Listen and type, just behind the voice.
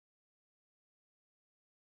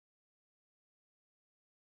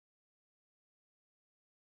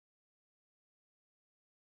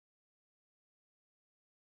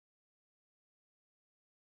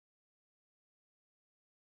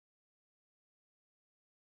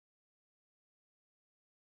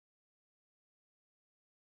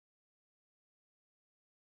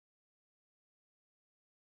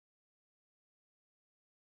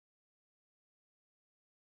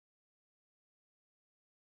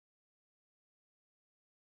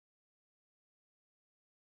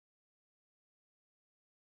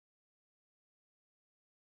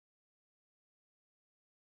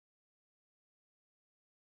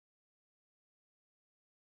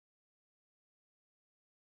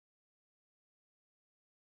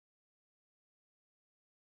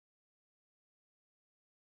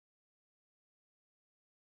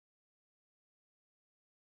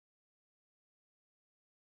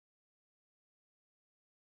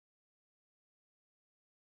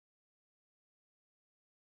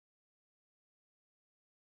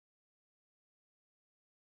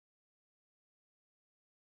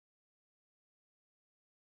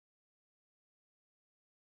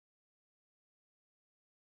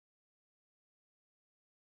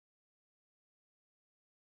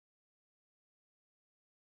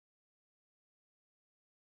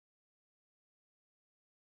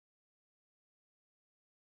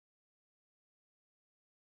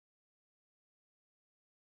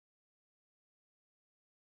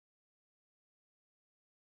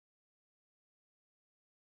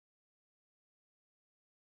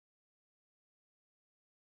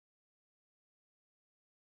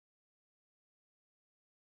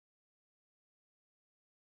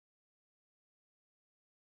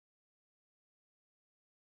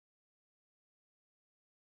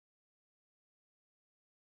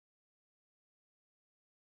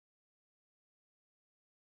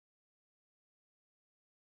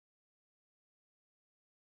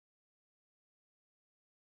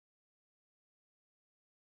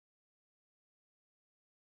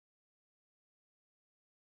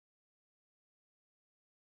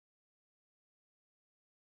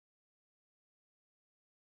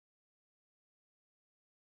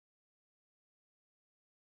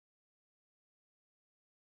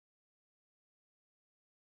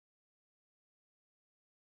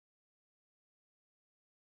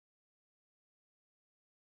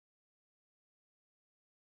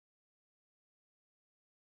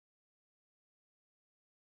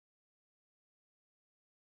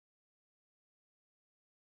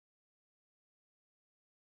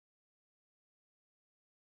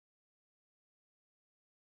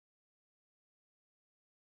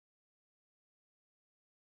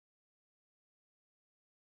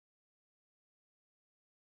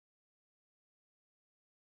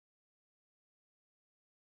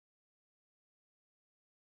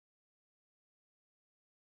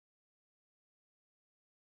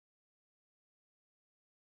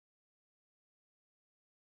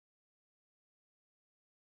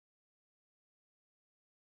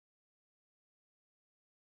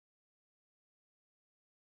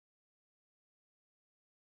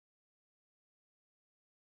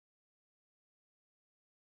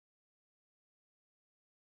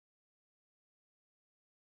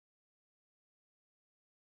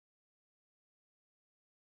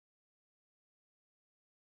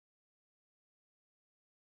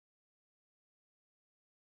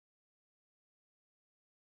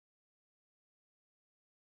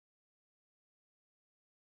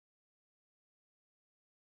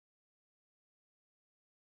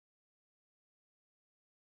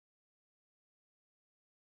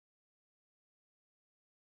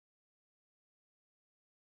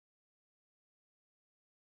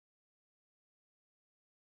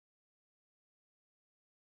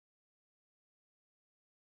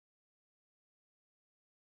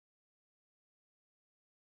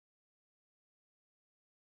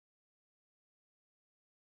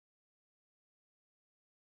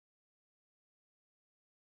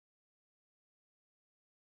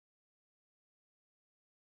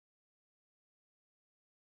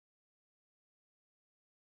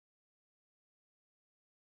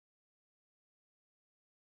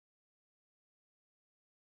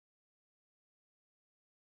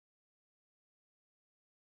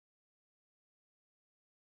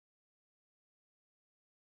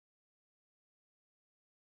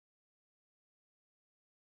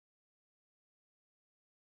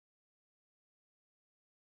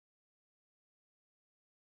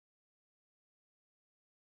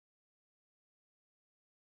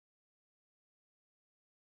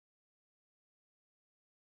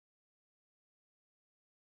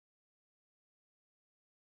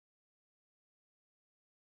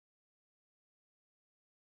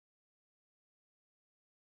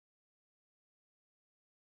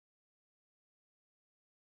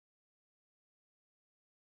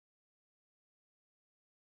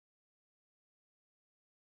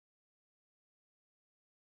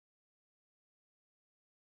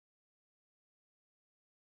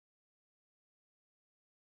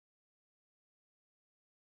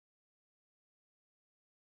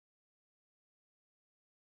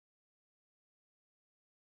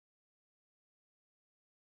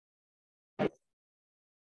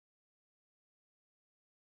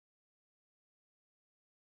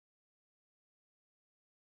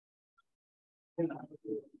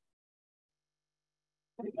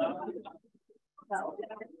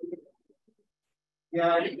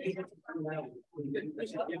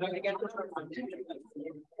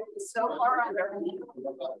So far under.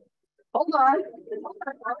 Hold on.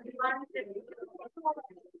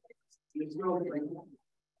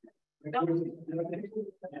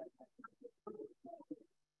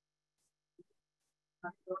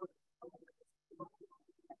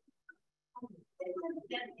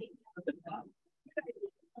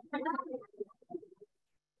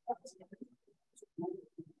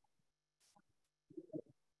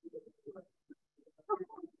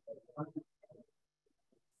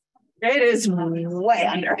 It is way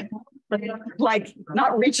under, like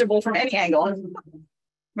not reachable from any angle.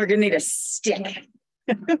 We're gonna need a stick.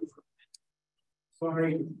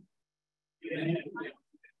 Sorry.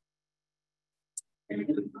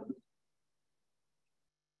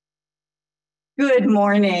 Good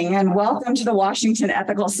morning and welcome to the Washington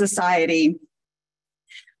Ethical Society.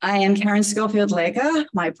 I am Karen Schofield Lega.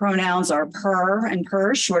 My pronouns are per and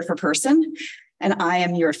pers, short for person, and I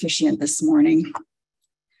am your officiant this morning.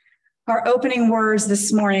 Our opening words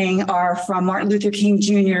this morning are from Martin Luther King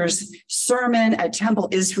Jr.'s sermon at Temple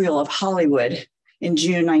Israel of Hollywood in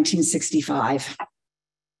June 1965.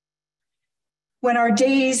 When our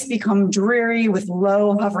days become dreary with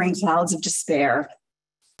low hovering clouds of despair,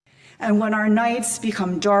 and when our nights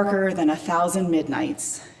become darker than 1,000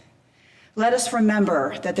 midnights, let us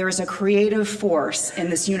remember that there is a creative force in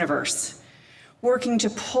this universe working to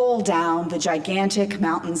pull down the gigantic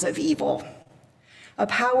mountains of evil, a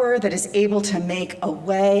power that is able to make a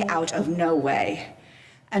way out of no way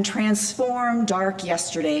and transform dark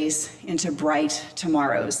yesterdays into bright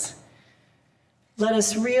tomorrows. Let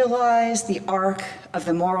us realize the arc of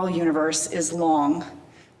the moral universe is long,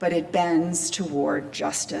 but it bends toward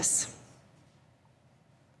justice.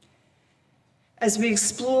 As we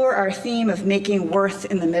explore our theme of making worth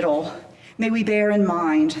in the middle, may we bear in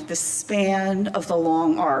mind the span of the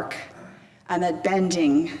long arc and that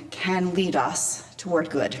bending can lead us toward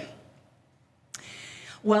good.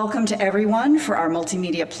 Welcome to everyone for our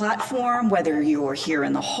multimedia platform, whether you're here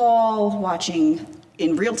in the hall, watching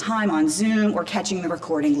in real time on Zoom, or catching the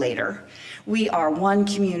recording later. We are one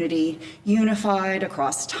community, unified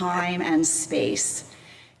across time and space,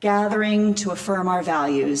 gathering to affirm our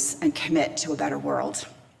values and commit to a better world.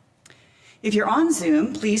 If you're on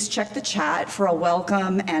Zoom, please check the chat for a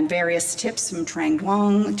welcome and various tips from Trang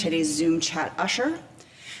Duong, today's Zoom chat usher.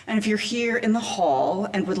 And if you're here in the hall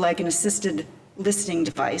and would like an assisted listening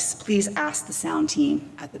device, please ask the sound team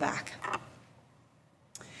at the back.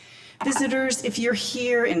 Visitors, if you're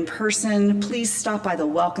here in person, please stop by the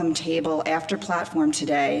welcome table after platform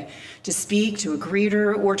today to speak to a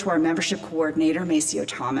greeter or to our membership coordinator, Maceo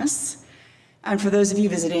Thomas. And for those of you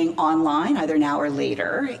visiting online, either now or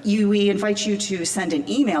later, we invite you to send an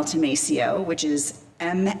email to Maceo, which is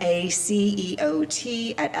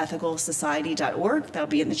maceot@ethicalsociety.org. That'll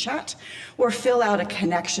be in the chat. Or fill out a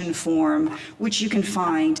connection form, which you can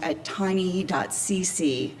find at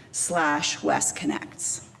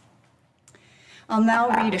tiny.cc/westconnects. I'll now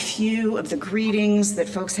read a few of the greetings that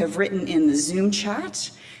folks have written in the Zoom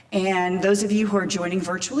chat. And those of you who are joining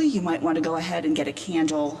virtually, you might want to go ahead and get a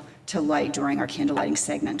candle to light during our candle lighting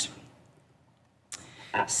segment.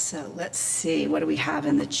 So let's see, what do we have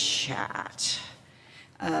in the chat?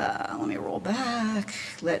 Let me roll back.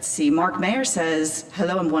 Let's see, Mark Mayer says,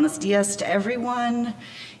 hello and buenos dias to everyone.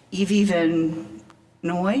 Evie Van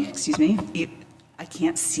Noy, excuse me, I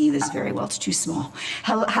can't see this very well, it's too small.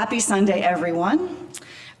 Happy Sunday, everyone.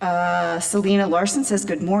 Selena Larson says,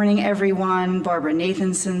 good morning, everyone. Barbara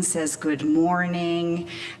Nathanson says, good morning.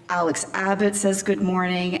 Alex Abbott says, good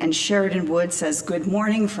morning. And Sheridan Wood says, good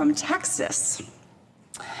morning from Texas.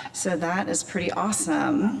 So that is pretty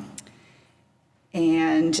awesome.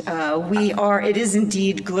 And it is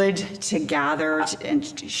indeed good to gather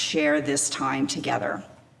and share this time together.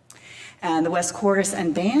 And the West Chorus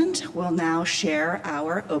and Band will now share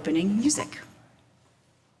our opening music.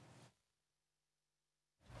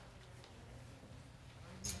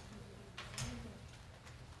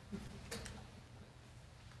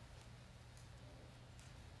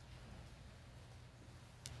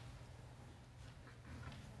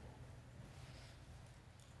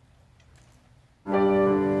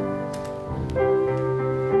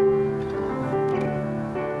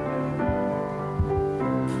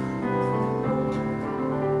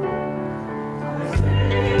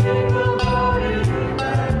 Sing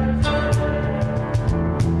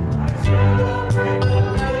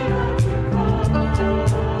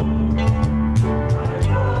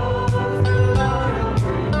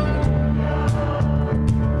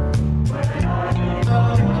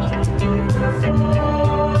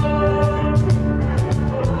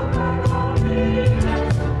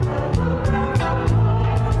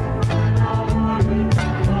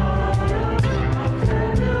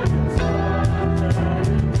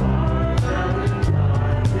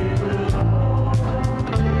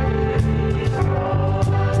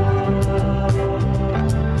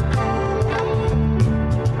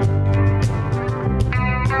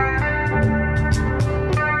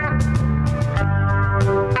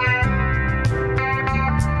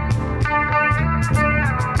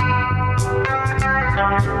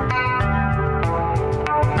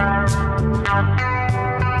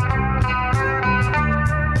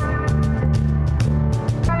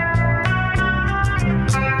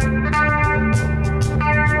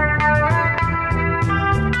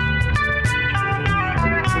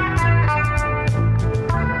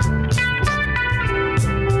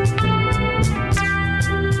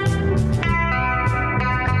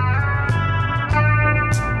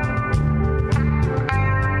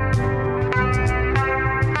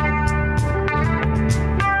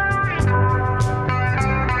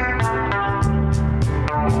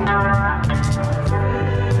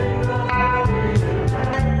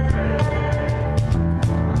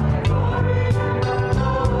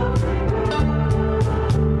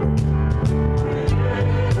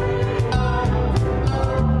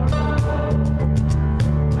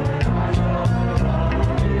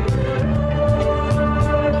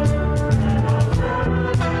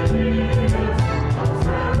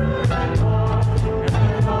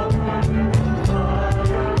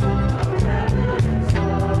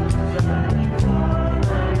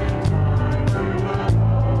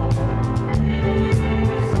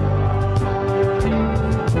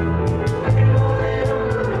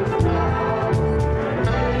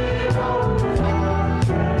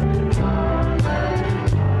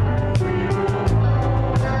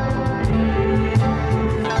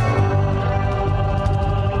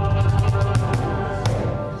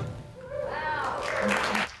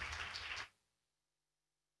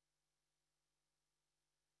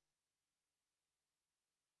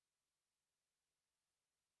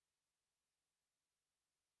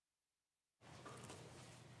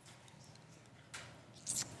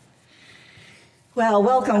Well,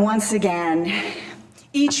 welcome once again.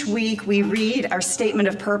 Each week we read our statement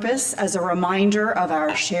of purpose as a reminder of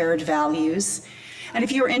our shared values. And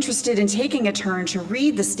if you're interested in taking a turn to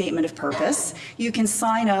read the statement of purpose, you can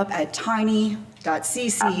sign up at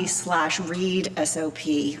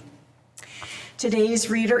tiny.cc/readsop. Today's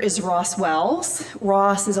reader is Ross Wells.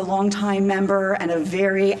 Ross is a longtime member and a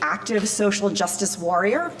very active social justice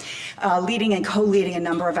warrior, leading and co-leading a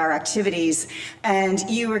number of our activities. And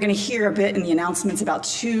you are going to hear a bit in the announcements about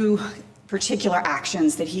two particular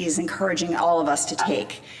actions that he is encouraging all of us to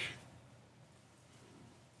take.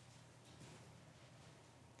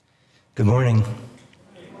 Good morning.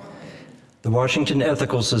 The Washington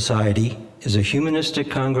Ethical Society is a humanistic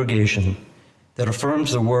congregation that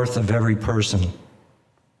affirms the worth of every person.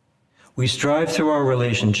 We strive through our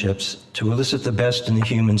relationships to elicit the best in the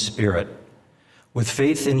human spirit. With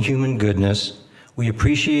faith in human goodness, we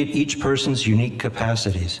appreciate each person's unique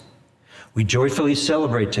capacities. We joyfully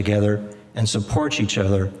celebrate together and support each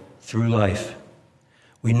other through life.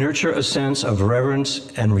 We nurture a sense of reverence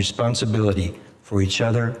and responsibility for each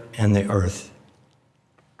other and the earth.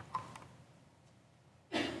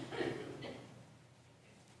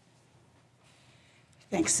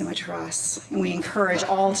 Thanks so much, Ross. And we encourage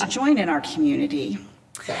all to join in our community.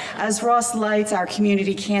 As Ross lights our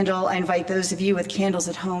community candle, I invite those of you with candles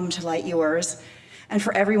at home to light yours, and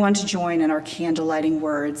for everyone to join in our candle lighting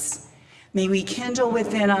words. May we kindle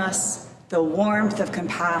within us the warmth of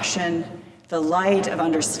compassion, the light of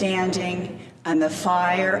understanding, and the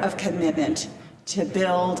fire of commitment to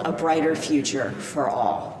build a brighter future for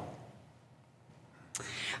all.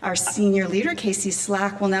 Our senior leader, Casey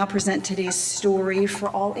Slack, will now present today's story for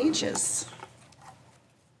all ages.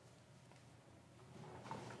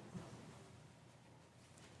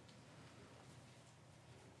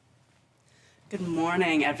 Good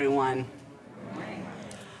morning, everyone.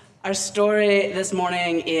 Our story this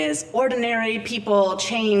morning is Ordinary People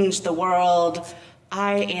Change the World.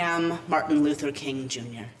 I am Martin Luther King,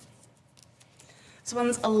 Jr. This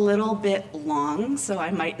one's a little bit long, so I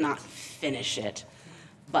might not finish it,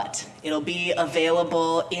 but it'll be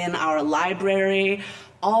available in our library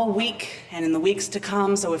all week and in the weeks to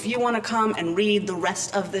come. So if you want to come and read the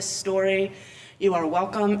rest of this story, you are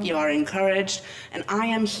welcome, you are encouraged, and I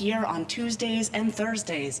am here on Tuesdays and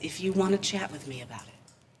Thursdays if you want to chat with me about it.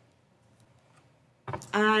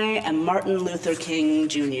 I am Martin Luther King,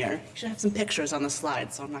 Jr. You should have some pictures on the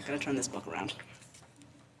slide, so I'm not going to turn this book around.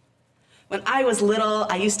 When I was little,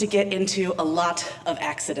 I used to get into a lot of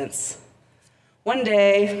accidents. One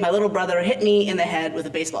day, my little brother hit me in the head with a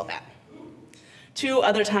baseball bat. 2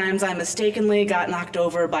 other times, I mistakenly got knocked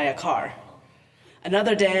over by a car.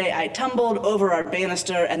 Another day, I tumbled over our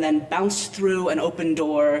banister and then bounced through an open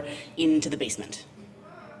door into the basement.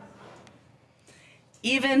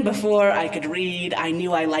 Even before I could read, I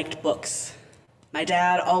knew I liked books. My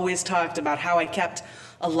dad always talked about how I kept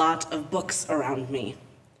a lot of books around me.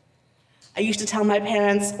 I used to tell my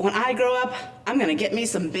parents, when I grow up, I'm gonna get me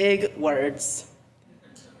some big words.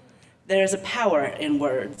 There's a power in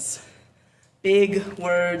words. Big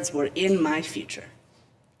words were in my future.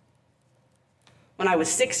 When I was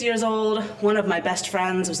 6 years old, one of my best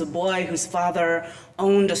friends was a boy whose father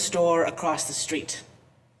owned a store across the street.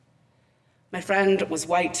 My friend was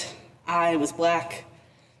white, I was black.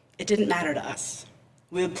 It didn't matter to us.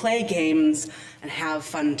 We would play games and have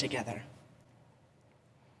fun together.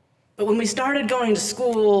 But when we started going to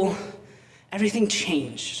school, everything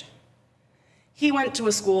changed. He went to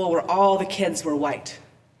a school where all the kids were white.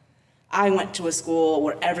 I went to a school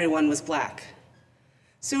where everyone was black.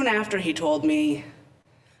 Soon after, he told me,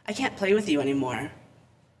 "I can't play with you anymore."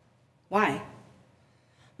 Why?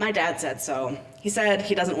 My dad said so. He said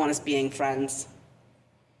he doesn't want us being friends.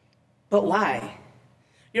 But why?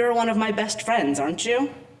 You're one of my best friends, aren't you?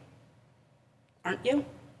 Aren't you?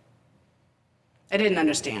 I didn't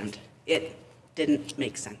understand. It didn't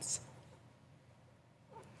make sense.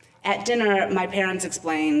 At dinner, my parents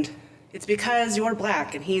explained, "It's because you're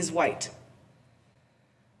black and he's white."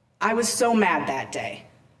 I was so mad that day.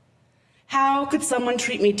 How could someone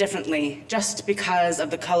treat me differently just because of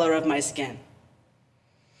the color of my skin?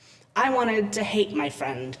 I wanted to hate my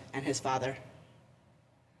friend and his father.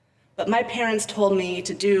 But my parents told me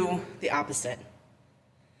to do the opposite,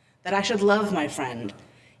 that I should love my friend,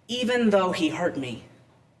 even though he hurt me.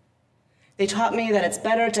 They taught me that it's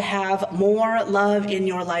better to have more love in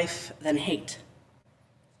your life than hate.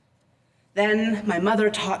 Then my mother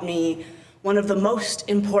taught me one of the most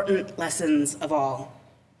important lessons of all.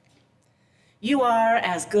 You are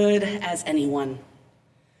as good as anyone.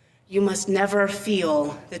 You must never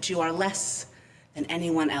feel that you are less than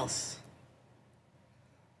anyone else.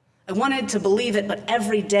 I wanted to believe it, but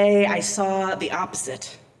every day I saw the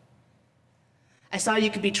opposite. I saw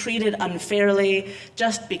you could be treated unfairly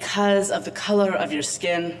just because of the color of your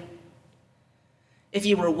skin. If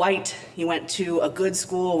you were white, you went to a good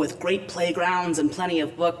school with great playgrounds and plenty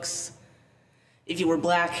of books. If you were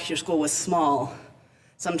black, your school was small,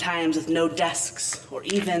 sometimes with no desks or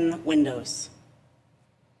even windows.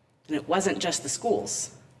 And it wasn't just the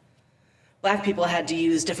schools. Black people had to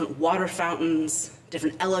use different water fountains,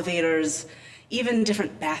 different elevators, even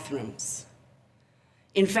different bathrooms.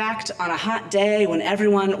 In fact, on a hot day when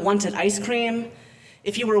everyone wanted ice cream,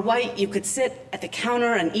 if you were white, you could sit at the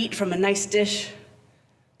counter and eat from a nice dish.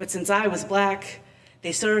 But since I was black,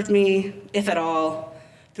 they served me, if at all,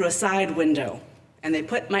 through a side window, and they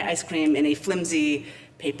put my ice cream in a flimsy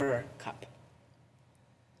paper cup.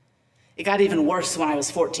 It got even worse when I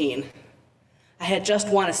was 14. I had just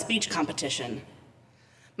won a speech competition.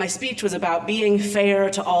 My speech was about being fair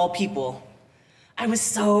to all people. I was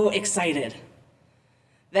so excited.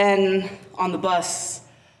 Then, on the bus,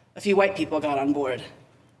 a few white people got on board.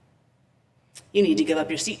 You need to give up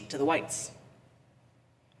your seat to the whites.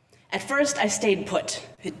 At first, I stayed put.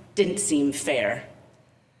 It didn't seem fair.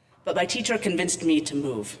 But my teacher convinced me to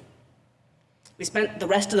move. We spent the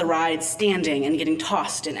rest of the ride standing and getting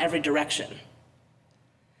tossed in every direction.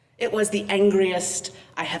 It was the angriest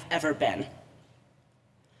I have ever been.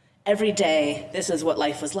 Every day, this is what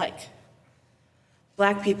life was like.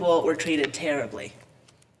 Black people were treated terribly.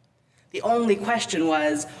 The only question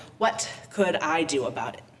was, what could I do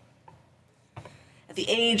about it? At the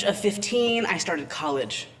age of 15, I started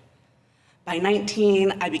college. By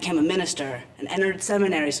 19, I became a minister and entered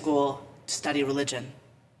seminary school to study religion.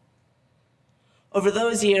 Over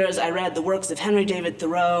those years, I read the works of Henry David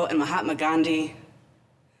Thoreau and Mahatma Gandhi.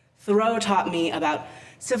 Thoreau taught me about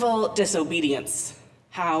civil disobedience,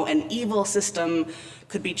 how an evil system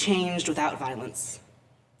could be changed without violence.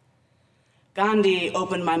 Gandhi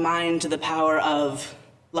opened my mind to the power of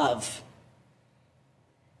love,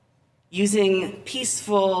 using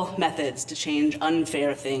peaceful methods to change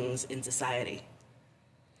unfair things in society.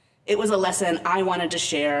 It was a lesson I wanted to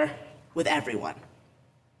share with everyone.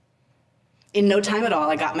 In no time at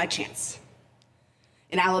all, I got my chance.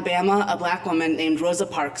 In Alabama, a black woman named Rosa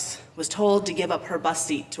Parks was told to give up her bus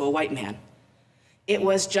seat to a white man. It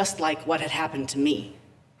was just like what had happened to me.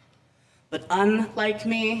 But unlike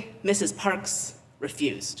me, Mrs. Parks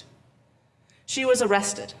refused. She was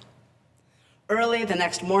arrested. Early the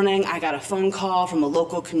next morning, I got a phone call from a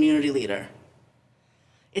local community leader.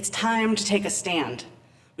 It's time to take a stand.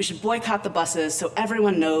 We should boycott the buses so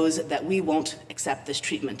everyone knows that we won't accept this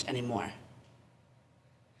treatment anymore.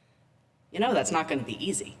 You know that's not going to be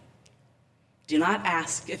easy. Do not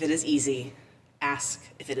ask if it is easy, ask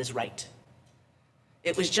if it is right.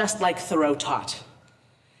 It was just like Thoreau taught.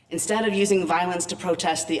 Instead of using violence to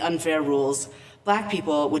protest the unfair rules, Black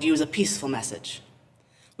people would use a peaceful message.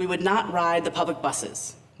 We would not ride the public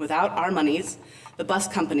buses. Without our monies, the bus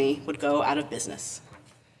company would go out of business.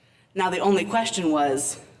 Now the only question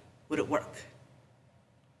was, would it work?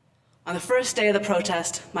 On the first day of the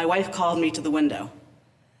protest, my wife called me to the window.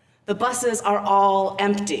 The buses are all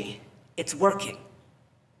empty. It's working.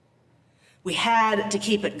 We had to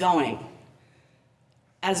keep it going.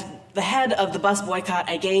 As the head of the bus boycott,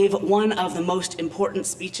 I gave one of the most important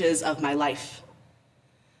speeches of my life.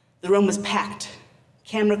 The room was packed.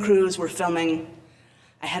 Camera crews were filming.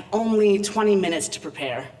 I had only 20 minutes to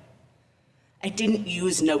prepare. I didn't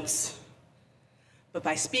use notes. But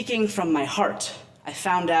by speaking from my heart, I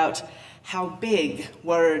found out how big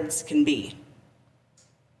words can be.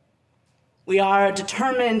 We are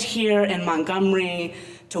determined here in Montgomery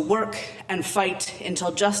to work and fight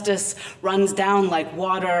until justice runs down like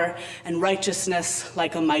water and righteousness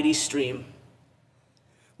like a mighty stream.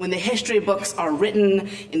 When the history books are written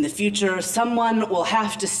in the future, someone will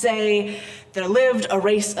have to say there lived a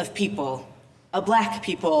race of people, a Black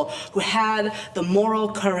people, who had the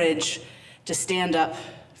moral courage to stand up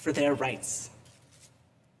for their rights.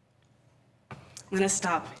 I'm going to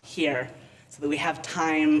stop here so that we have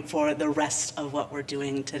time for the rest of what we're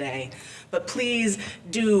doing today. But please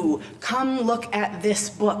do come look at this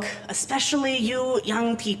book, especially you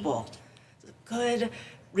young people. It's a good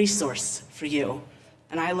resource for you,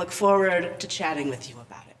 and I look forward to chatting with you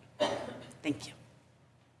about it. Thank you.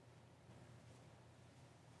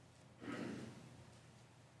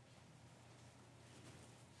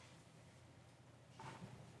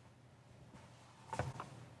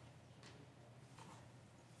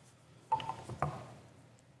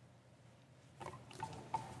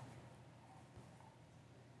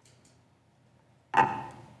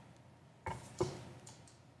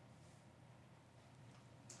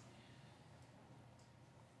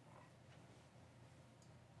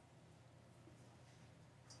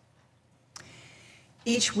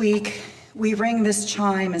 Each week, we ring this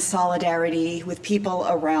chime in solidarity with people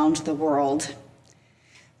around the world.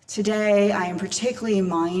 Today, I am particularly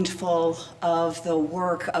mindful of the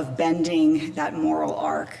work of bending that moral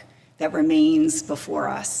arc that remains before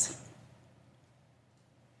us,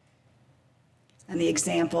 and the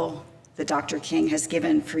example that Dr. King has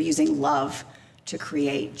given for using love to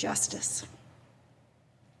create justice.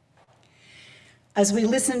 As we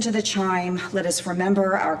listen to the chime, let us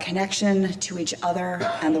remember our connection to each other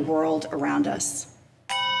and the world around us.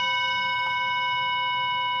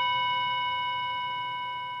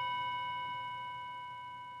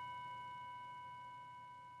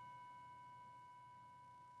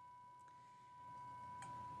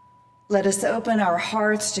 Let us open our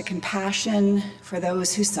hearts to compassion for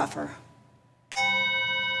those who suffer.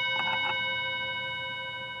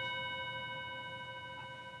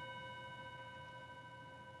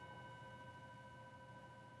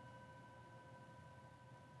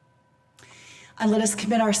 And let us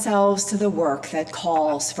commit ourselves to the work that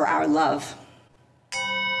calls for our love.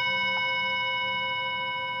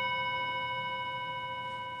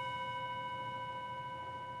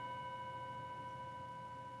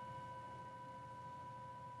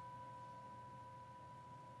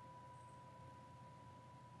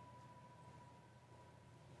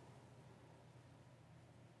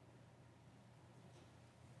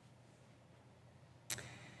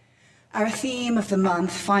 Our theme of the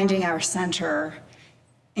month, Finding Our Center,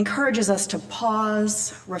 encourages us to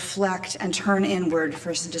pause, reflect, and turn inward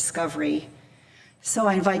for discovery. So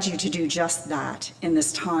I invite you to do just that in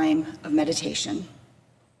this time of meditation.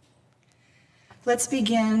 Let's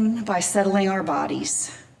begin by settling our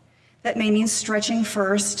bodies. That may mean stretching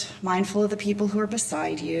first, mindful of the people who are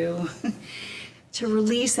beside you, to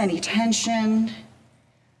release any tension,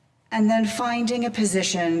 and then finding a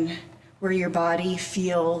position where your body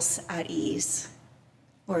feels at ease,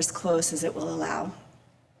 or as close as it will allow.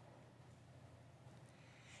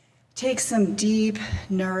 Take some deep,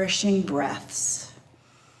 nourishing breaths.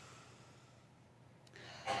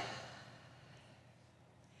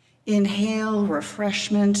 Inhale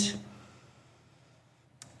refreshment,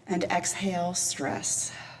 and exhale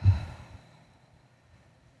stress.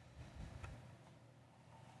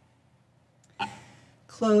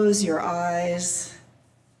 Close your eyes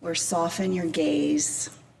or soften your gaze.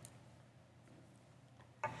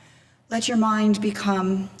 Let your mind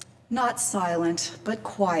become not silent, but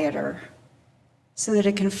quieter, so that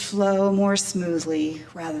it can flow more smoothly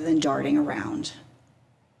rather than darting around.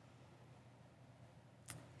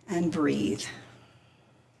 And breathe.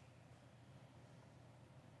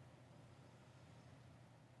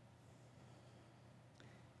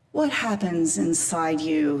 What happens inside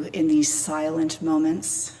you in these silent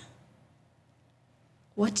moments?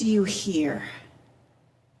 What do you hear?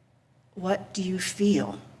 What do you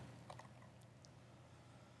feel?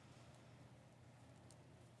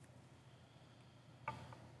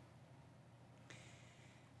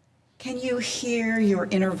 Can you hear your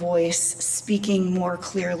inner voice speaking more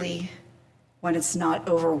clearly when it's not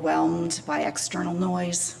overwhelmed by external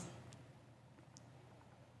noise?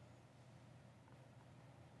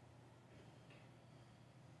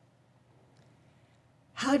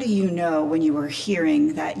 How do you know when you are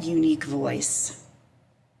hearing that unique voice?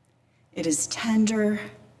 It is tender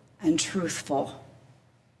and truthful.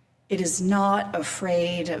 It is not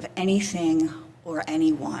afraid of anything or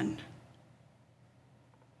anyone.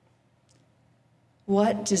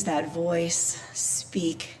 What does that voice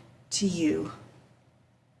speak to you?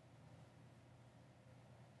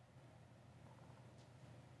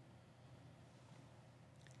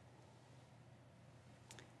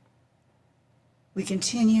 We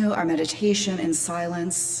continue our meditation in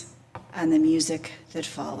silence and the music that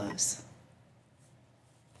follows.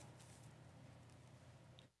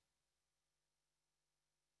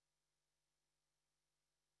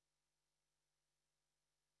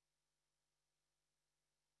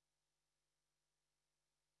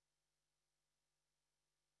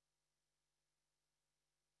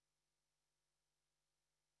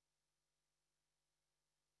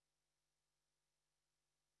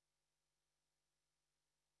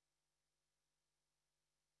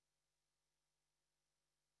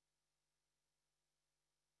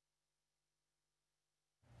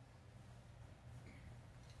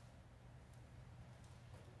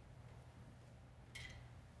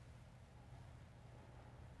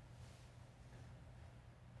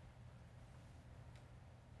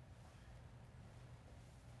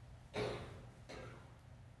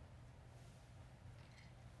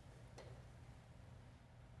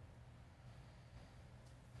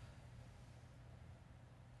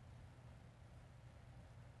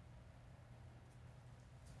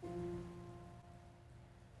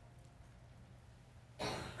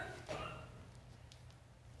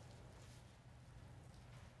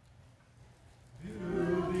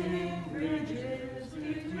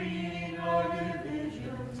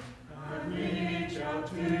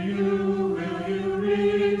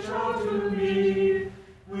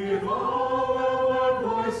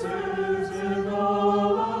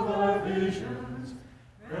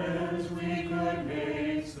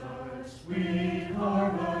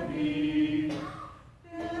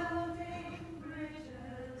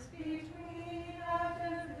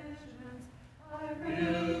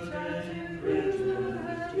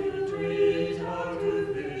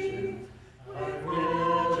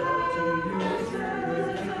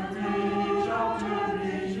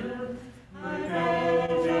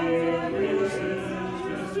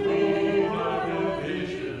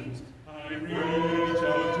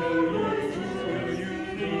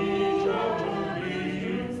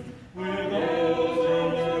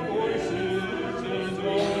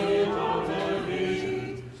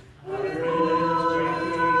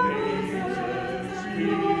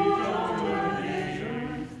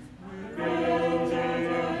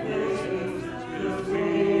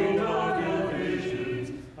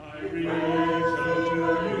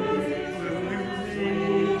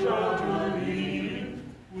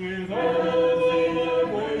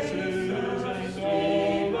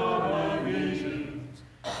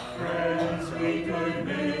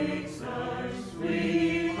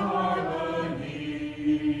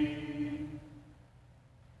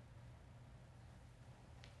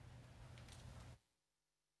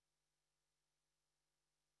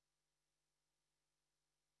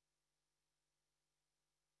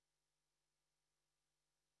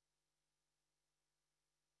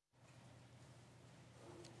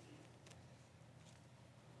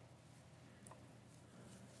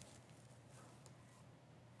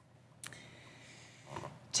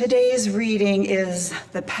 Today's reading is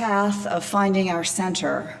The Path of Finding Our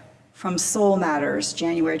Center from Soul Matters,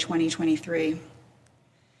 January 2023.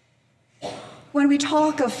 When we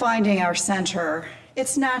talk of finding our center,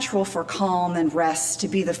 it's natural for calm and rest to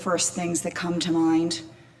be the first things that come to mind.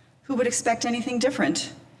 Who would expect anything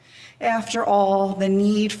different? After all, the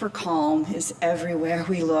need for calm is everywhere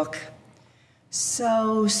we look.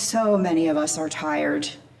 So many of us are tired.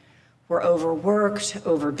 We're overworked,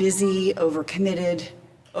 overbusy, overcommitted,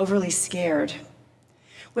 overly scared.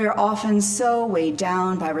 We are often so weighed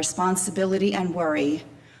down by responsibility and worry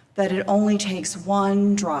that it only takes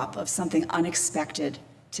one drop of something unexpected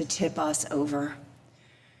to tip us over.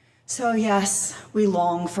 So yes, we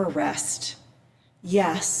long for rest.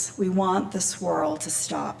 Yes, we want the swirl to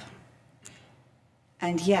stop.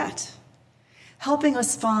 And yet, helping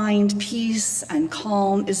us find peace and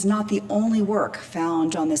calm is not the only work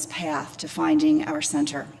found on this path to finding our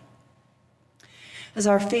center. As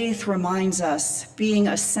our faith reminds us, being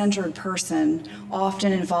a centered person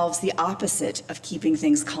often involves the opposite of keeping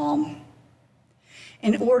things calm.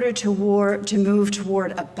 In order to move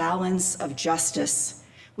toward a balance of justice,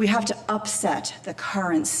 we have to upset the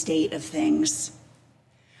current state of things.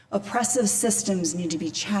 Oppressive systems need to be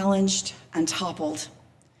challenged and toppled.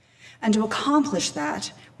 And to accomplish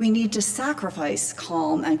that, we need to sacrifice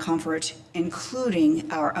calm and comfort,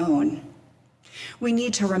 including our own. We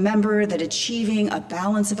need to remember that achieving a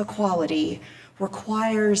balance of equality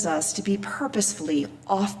requires us to be purposefully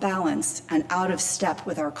off balance and out of step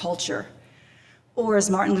with our culture. Or as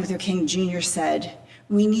Martin Luther King Jr. said,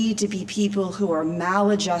 we need to be people who are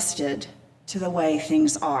maladjusted to the way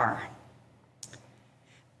things are.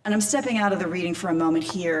 And I'm stepping out of the reading for a moment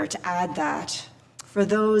here to add that for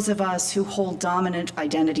those of us who hold dominant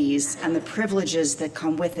identities and the privileges that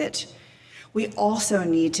come with it, we also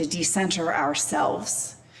need to decenter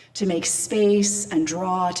ourselves to make space and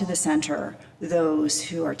draw to the center those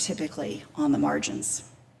who are typically on the margins.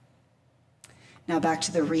 Now back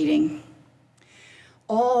to the reading.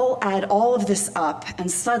 Add all of this up, and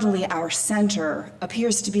suddenly our center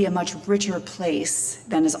appears to be a much richer place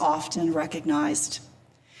than is often recognized.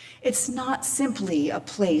 It's not simply a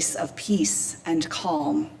place of peace and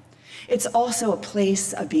calm. It's also a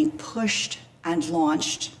place of being pushed and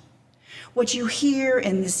launched. What you hear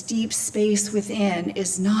in this deep space within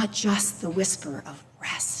is not just the whisper of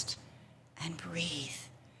rest and breathe,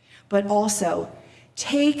 but also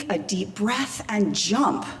take a deep breath and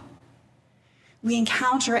jump. We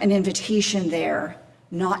encounter an invitation there,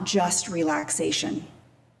 not just relaxation.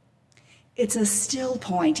 It's a still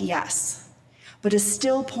point, yes, but a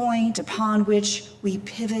still point upon which we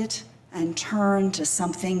pivot and turn to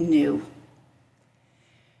something new.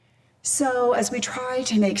 So as we try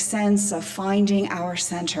to make sense of finding our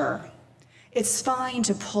center, it's fine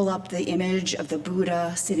to pull up the image of the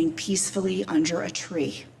Buddha sitting peacefully under a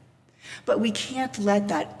tree. But we can't let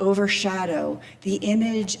that overshadow the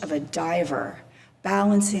image of a diver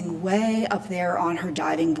balancing way up there on her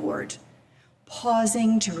diving board,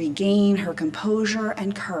 pausing to regain her composure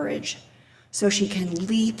and courage so she can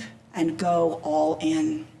leap and go all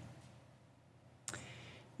in.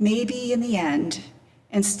 Maybe in the end,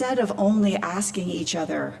 instead of only asking each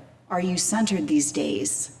other, "Are you centered these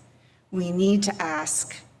days?" we need to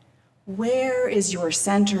ask, where is your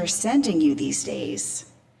center sending you these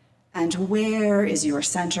days? And where is your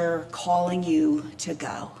center calling you to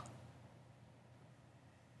go?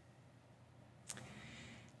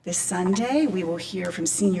 This Sunday, we will hear from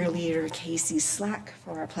Senior Leader Casey Slack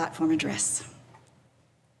for our platform address.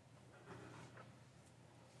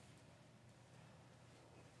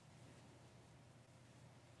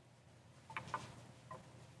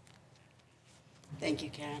 Thank you,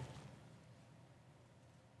 Karen.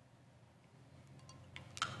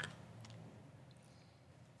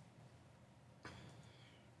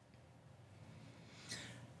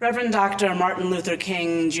 Reverend Dr. Martin Luther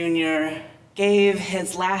King Jr. gave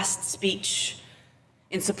his last speech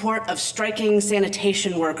in support of striking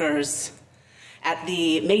sanitation workers at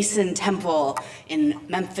the Mason Temple in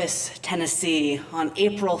Memphis, Tennessee on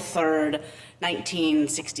April 3rd,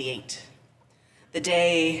 1968, the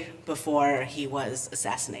day before he was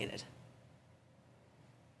assassinated.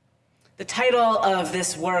 The title of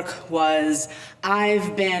this work was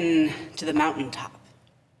 "I've Been to the Mountaintop."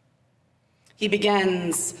 He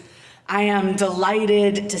begins, "I am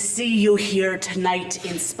delighted to see you here tonight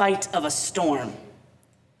in spite of a storm.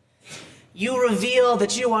 You reveal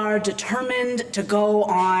that you are determined to go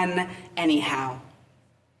on anyhow.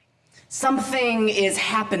 Something is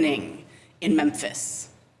happening in Memphis.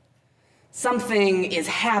 Something is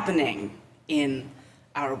happening in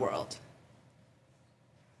our world."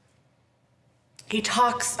 He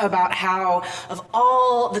talks about how, of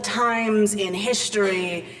all the times in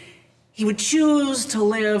history, he would choose to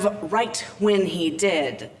live right when he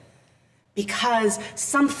did, because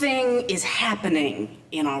something is happening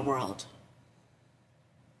in our world.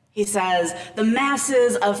 He says, the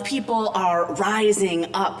masses of people are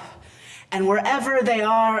rising up, and wherever they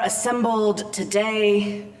are assembled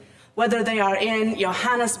today, whether they are in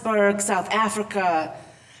Johannesburg, South Africa,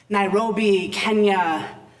 Nairobi, Kenya,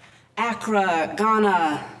 Accra,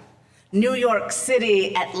 Ghana, New York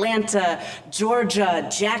City, Atlanta, Georgia,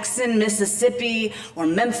 Jackson, Mississippi, or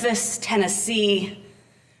Memphis, Tennessee,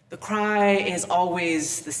 the cry is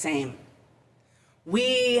always the same.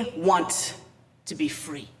 We want to be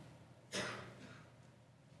free.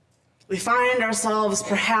 We find ourselves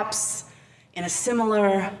perhaps in a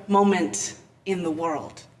similar moment in the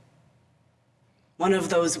world. One of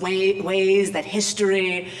those ways that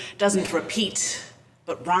history doesn't repeat,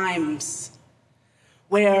 but rhymes,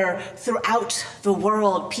 where throughout the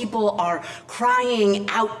world people are crying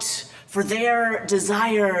out for their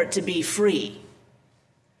desire to be free,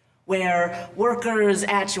 where workers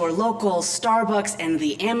at your local Starbucks and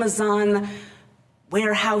the Amazon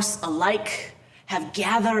warehouse alike have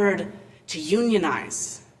gathered to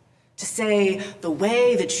unionize, to say the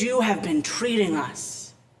way that you have been treating us,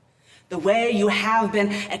 the way you have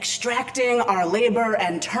been extracting our labor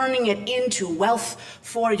and turning it into wealth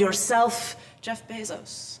for yourself, Jeff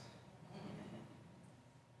Bezos,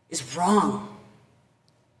 is wrong.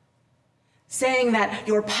 Saying that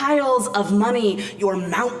your piles of money, your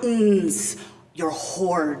mountains, your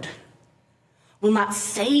hoard will not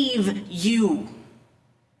save you,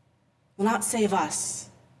 will not save us,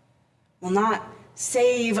 will not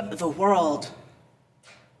save the world,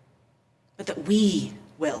 but that we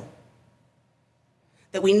will.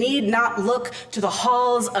 That we need not look to the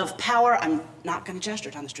halls of power, I'm not going to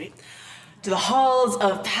gesture down the street, to the halls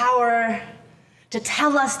of power to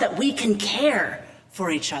tell us that we can care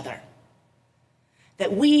for each other.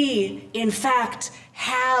 That we, in fact,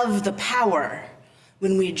 have the power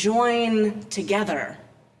when we join together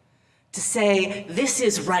to say, this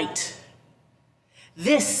is right.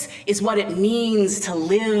 This is what it means to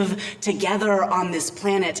live together on this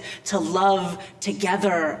planet, to love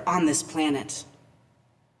together on this planet.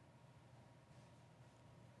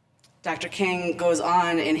 Dr. King goes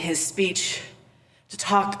on in his speech to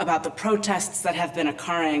talk about the protests that have been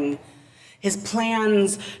occurring, his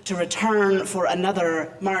plans to return for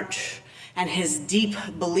another march, and his deep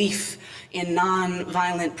belief in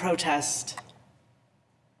nonviolent protest.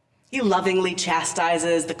 He lovingly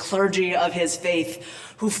chastises the clergy of his faith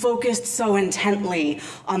who focused so intently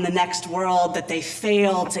on the next world that they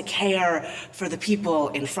failed to care for the people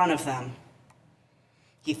in front of them.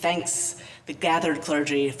 He thanks the gathered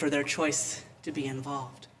clergy for their choice to be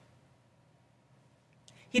involved.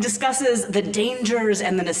 He discusses the dangers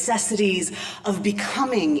and the necessities of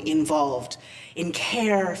becoming involved in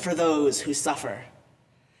care for those who suffer.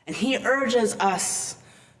 And he urges us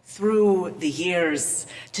through the years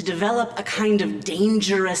to develop a kind of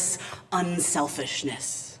dangerous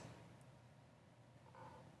unselfishness.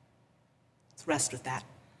 Let's rest with that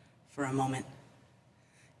for a moment.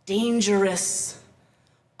 Dangerous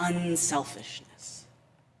unselfishness.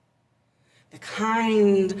 The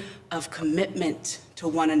kind of commitment to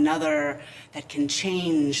one another that can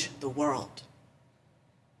change the world.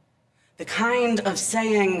 The kind of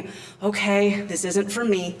saying, okay, this isn't for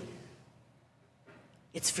me,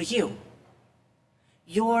 it's for you.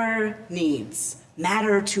 Your needs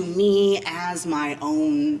matter to me as my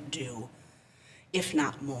own do, if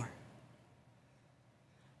not more.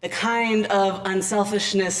 The kind of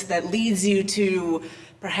unselfishness that leads you to,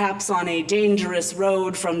 perhaps on a dangerous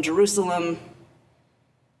road from Jerusalem,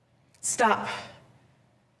 stop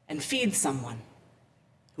and feed someone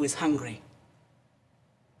who is hungry.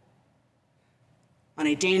 On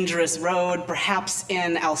a dangerous road, perhaps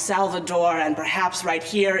in El Salvador and perhaps right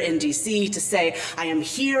here in DC, to say, I am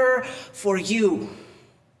here for you.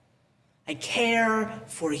 I care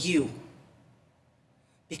for you.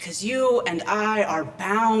 Because you and I are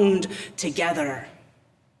bound together,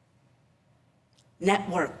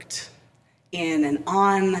 networked in an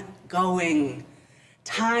ongoing,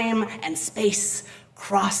 time and space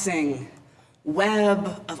crossing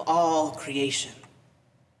web of all creation.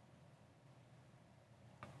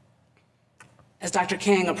 As Dr.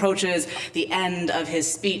 King approaches the end of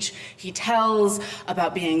his speech, he tells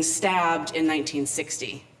about being stabbed in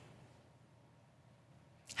 1960.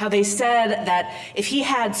 How they said that if he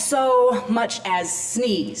had so much as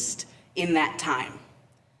sneezed in that time,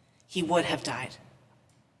 he would have died.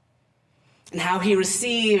 And how he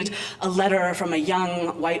received a letter from a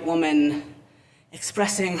young white woman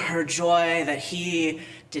expressing her joy that he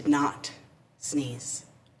did not sneeze.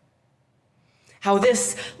 How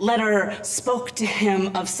this letter spoke to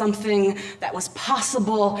him of something that was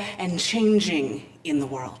possible and changing in the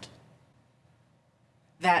world.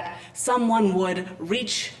 That someone would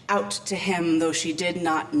reach out to him though she did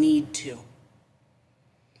not need to.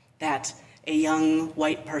 That a young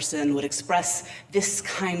white person would express this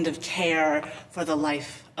kind of care for the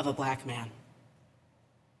life of a black man.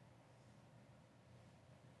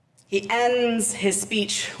 He ends his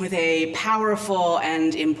speech with a powerful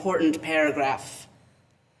and important paragraph,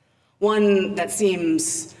 one that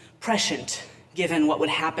seems prescient given what would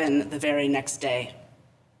happen the very next day.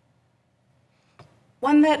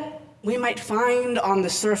 One that we might find on the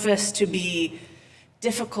surface to be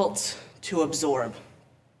difficult to absorb,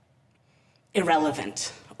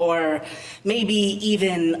 irrelevant, or maybe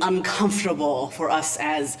even uncomfortable for us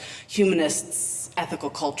as humanists, ethical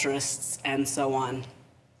culturists, and so on,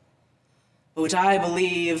 but which I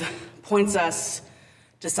believe points us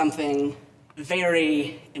to something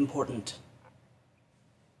very important.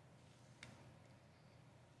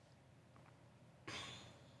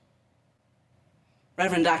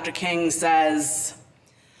 Reverend Dr. King says,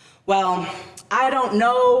 "Well, I don't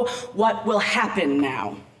know what will happen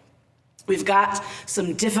now. We've got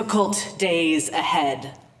some difficult days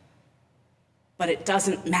ahead, but it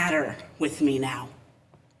doesn't matter with me now.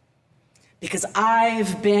 Because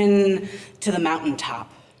I've been to the mountaintop,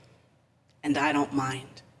 and I don't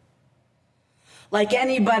mind. Like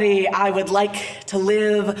anybody, I would like to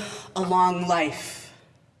live a long life.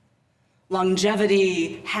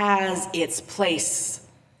 Longevity has its place,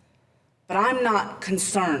 but I'm not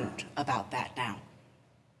concerned about that now.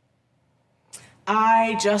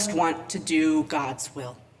 I just want to do God's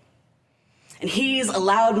will. And He's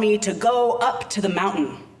allowed me to go up to the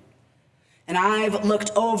mountain. And I've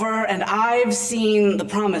looked over and I've seen the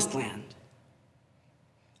promised land.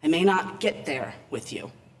 I may not get there with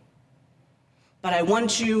you, but I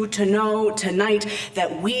want you to know tonight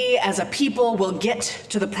that we as a people will get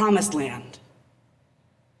to the promised land.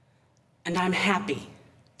 And I'm happy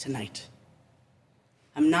tonight.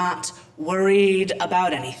 I'm not worried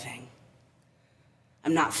about anything.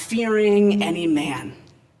 I'm not fearing any man.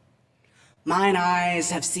 Mine eyes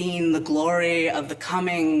have seen the glory of the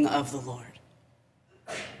coming of the Lord."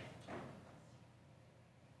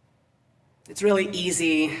 It's really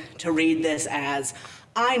easy to read this as,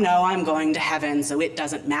 I know I'm going to heaven, so it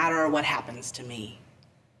doesn't matter what happens to me.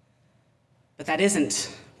 But that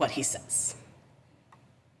isn't what he says.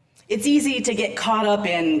 It's easy to get caught up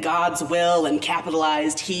in God's will and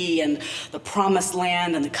capitalized He and the promised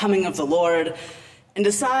land and the coming of the Lord and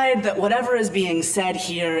decide that whatever is being said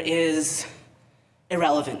here is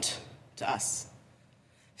irrelevant to us,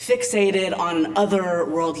 fixated on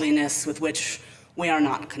otherworldliness with which we are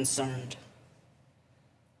not concerned.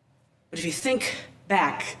 But if you think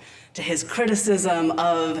back to his criticism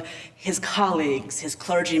of his colleagues, his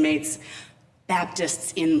clergymates,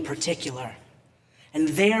 Baptists in particular, and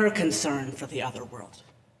their concern for the other world,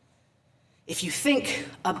 if you think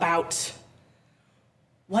about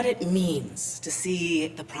what it means to see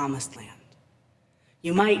the promised land,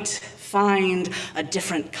 you might find a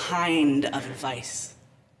different kind of advice.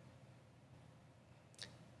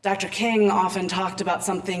 Dr. King often talked about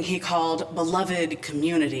something he called beloved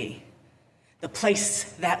community, the place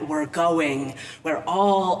that we're going, where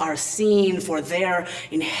all are seen for their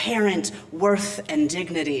inherent worth and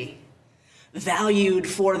dignity, valued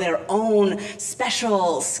for their own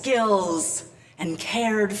special skills, and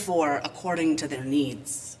cared for according to their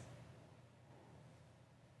needs.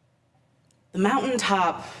 The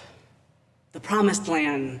mountaintop, the promised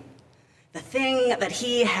land, the thing that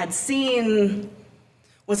he had seen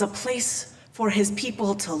was a place for his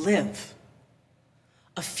people to live,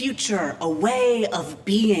 a future, a way of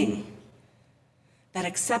being that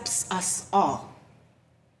accepts us all,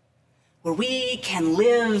 where we can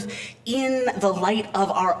live in the light of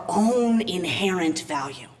our own inherent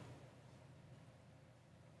value.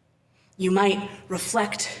 You might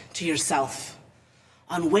reflect to yourself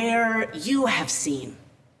on where you have seen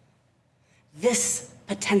this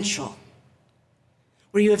potential,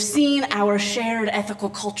 where you have seen our shared ethical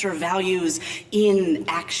culture values in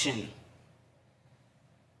action.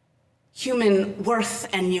 Human worth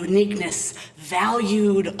and uniqueness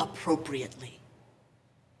valued appropriately.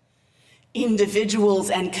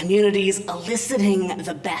 Individuals and communities eliciting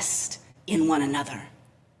the best in one another.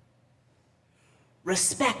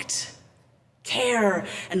 Respect, care,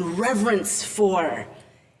 and reverence for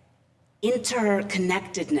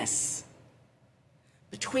interconnectedness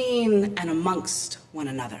between and amongst one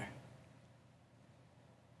another.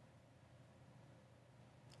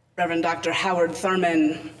 Reverend Dr. Howard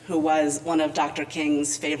Thurman, who was one of Dr.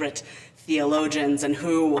 King's favorite theologians and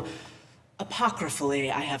who,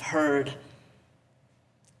 apocryphally, I have heard,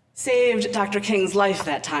 saved Dr. King's life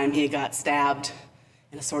that time he got stabbed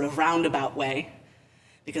in a sort of roundabout way,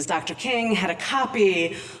 because Dr. King had a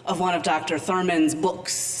copy of one of Dr. Thurman's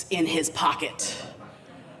books in his pocket,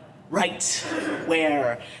 right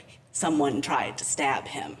where someone tried to stab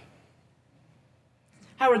him.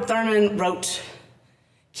 Howard Thurman wrote,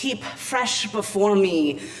 "Keep fresh before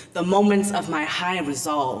me the moments of my high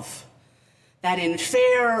resolve, that in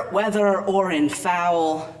fair weather or in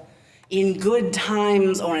foul, in good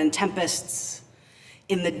times or in tempests,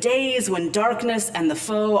 in the days when darkness and the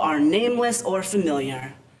foe are nameless or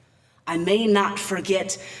familiar, I may not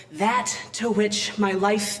forget that to which my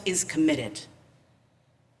life is committed.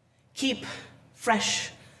 Keep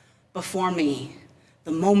fresh before me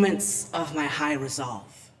the moments of my high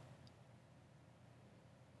resolve."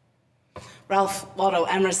 Ralph Waldo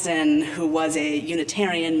Emerson, who was a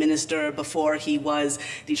Unitarian minister before he was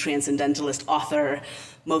the transcendentalist author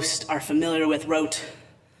most are familiar with, wrote,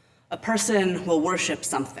 "A person will worship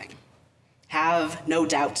something. Have no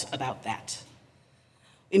doubt about that.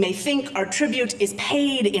 We may think our tribute is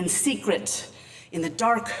paid in secret in the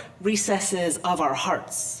dark recesses of our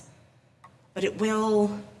hearts, but it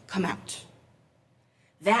will come out.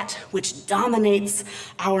 That which dominates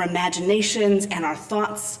our imaginations and our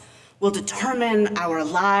thoughts will determine our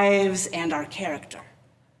lives and our character.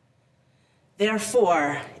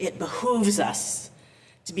 Therefore, it behooves us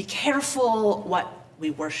to be careful what we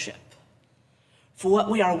worship. For what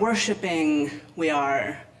we are worshiping, we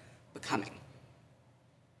are becoming."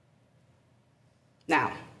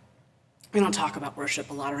 Now, we don't talk about worship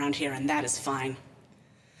a lot around here, and that is fine.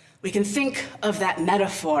 We can think of that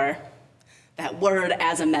metaphor, that word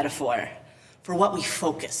as a metaphor, for what we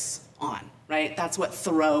focus on, right? That's what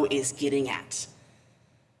Thoreau is getting at.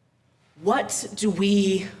 What do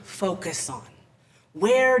we focus on?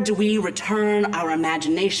 Where do we return our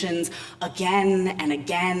imaginations again and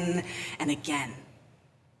again and again?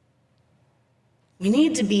 We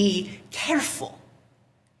need to be careful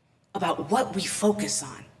about what we focus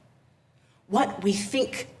on, what we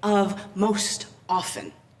think of most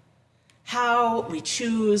often, how we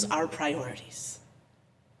choose our priorities.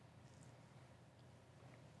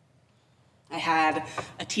 I had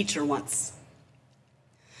a teacher once,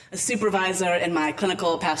 a supervisor in my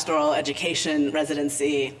clinical pastoral education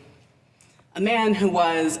residency, a man who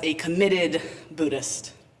was a committed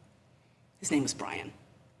Buddhist. His name was Brian.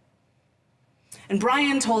 And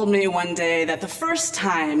Brian told me one day that the first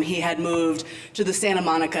time he had moved to the Santa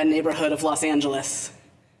Monica neighborhood of Los Angeles,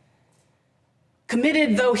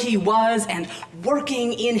 committed though he was and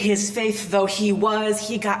working in his faith though he was,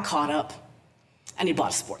 he got caught up and he bought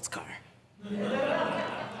a sports car.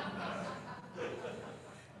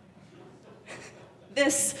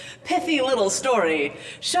 This pithy little story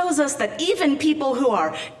shows us that even people who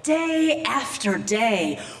are day after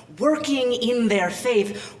day working in their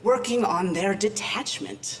faith, working on their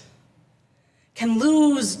detachment, can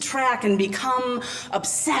lose track and become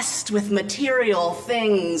obsessed with material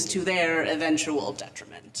things to their eventual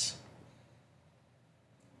detriment.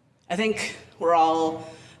 I think we're all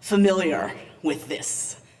familiar with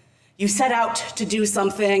this. You set out to do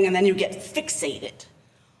something and then you get fixated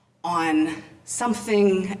on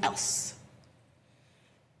something else.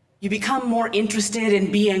 You become more interested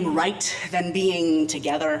in being right than being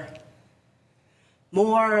together,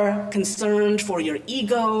 more concerned for your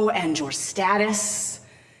ego and your status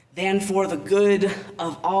than for the good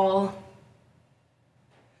of all.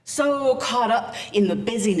 So caught up in the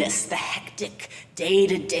busyness, the hectic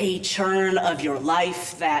day-to-day churn of your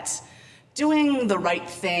life that doing the right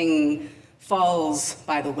thing falls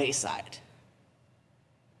by the wayside.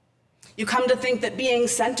 You come to think that being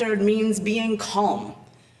centered means being calm,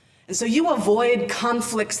 and so you avoid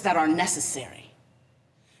conflicts that are necessary.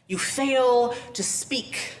 You fail to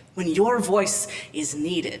speak when your voice is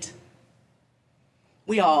needed.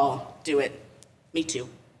 We all do it. Me too.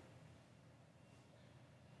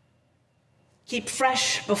 Keep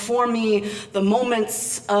fresh before me the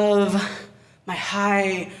moments of my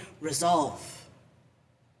high resolve.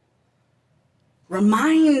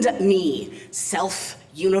 Remind me,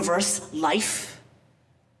 self-universe life,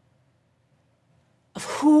 of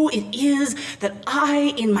who it is that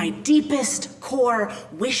I, in my deepest core,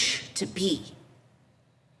 wish to be.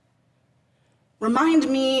 Remind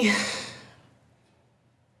me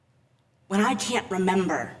when I can't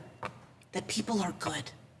remember that people are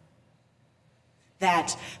good,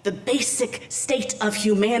 that the basic state of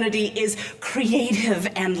humanity is creative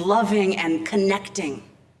and loving and connecting,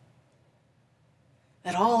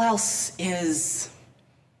 that all else is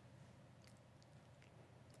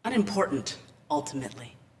unimportant,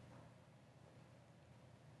 ultimately.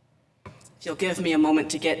 If you'll give me a moment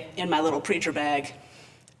to get in my little preacher bag,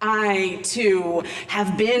 I, too,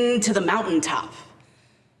 have been to the mountaintop.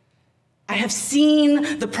 I have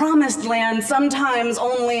seen the promised land, sometimes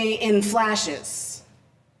only in flashes.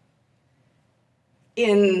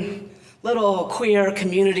 in little queer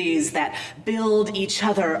communities that build each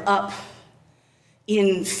other up,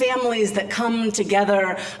 in families that come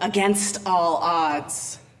together against all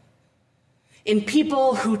odds, in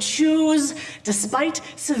people who choose, despite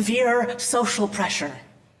severe social pressure,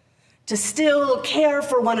 to still care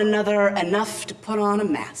for one another enough to put on a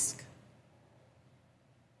mask.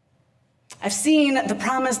 I've seen the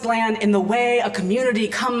promised land in the way a community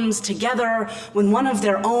comes together when one of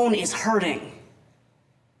their own is hurting,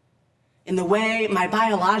 in the way my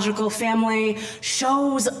biological family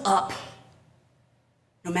shows up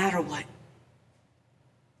no matter what.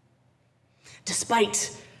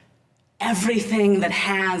 Despite everything that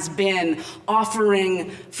has been,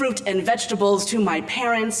 offering fruit and vegetables to my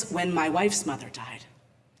parents when my wife's mother died.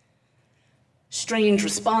 Strange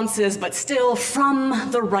responses, but still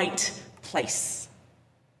from the right place.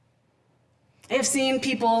 I have seen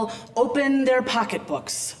people open their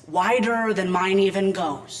pocketbooks wider than mine even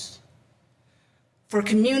goes, for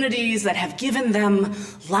communities that have given them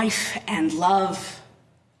life and love.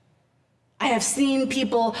 I have seen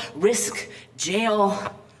people risk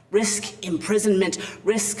jail, risk imprisonment,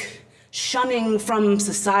 risk shunning from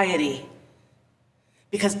society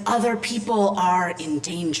because other people are in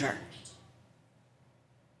danger.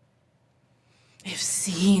 I've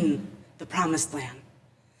seen the promised land.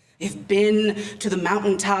 I've been to the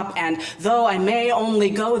mountaintop, and though I may only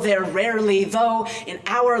go there rarely, though in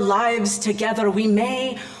our lives together we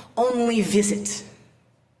may only visit,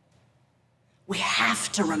 we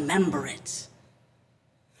have to remember it.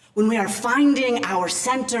 When we are finding our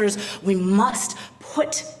centers, we must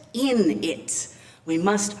put in it. We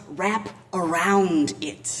must wrap around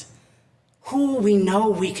it who we know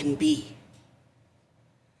we can be.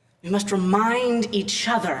 We must remind each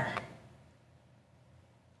other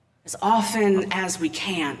as often as we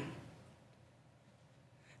can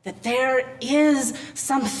that there is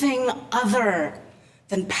something other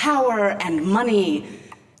than power and money.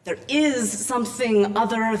 There is something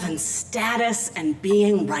other than status and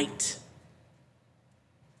being right.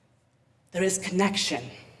 There is connection.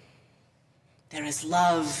 There is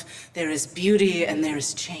love. There is beauty, and there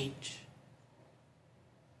is change.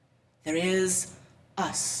 There is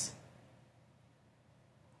us.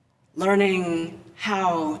 Learning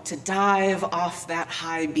how to dive off that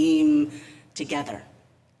high beam together.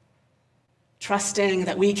 Trusting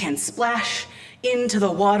that we can splash into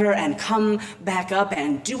the water and come back up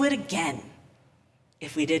and do it again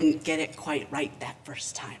if we didn't get it quite right that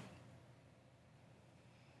first time.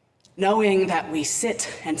 Knowing that we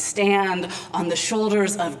sit and stand on the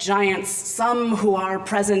shoulders of giants, some who are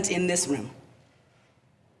present in this room,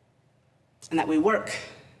 and that we work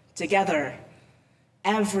together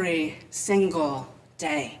every single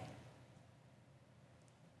day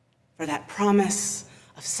for that promise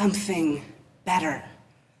of something better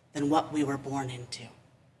than what we were born into.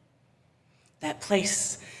 That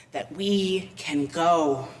place that we can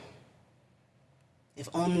go if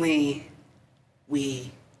only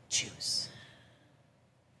we choose.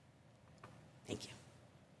 Thank you.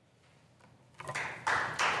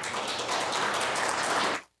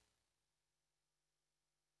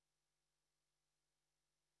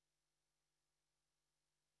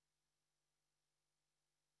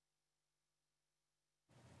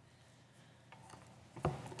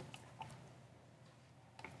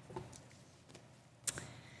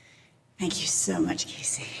 Thank you so much,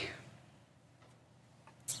 Casey.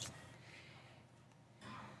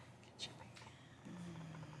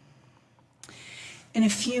 In a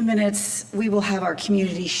few minutes, we will have our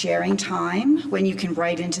community sharing time when you can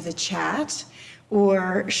write into the chat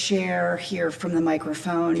or share here from the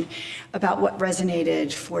microphone about what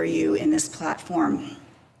resonated for you in this platform.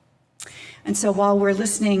 And so while we're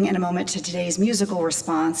listening in a moment to today's musical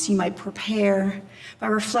response, you might prepare by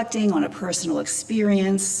reflecting on a personal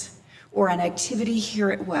experience or an activity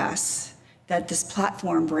here at WES that this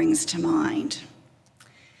platform brings to mind.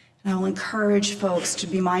 And I'll encourage folks to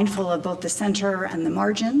be mindful of both the center and the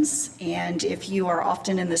margins. And if you are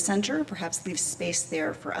often in the center, perhaps leave space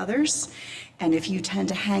there for others. And if you tend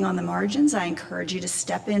to hang on the margins, I encourage you to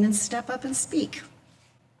step in and step up and speak.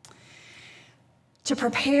 To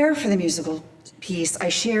prepare for the musical piece, I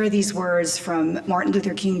share these words from Martin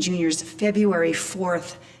Luther King Jr.'s February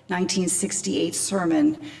 4th, 1968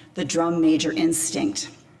 sermon, The Drum Major Instinct.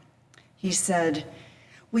 He said,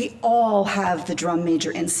 "We all have the drum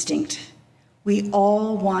major instinct. We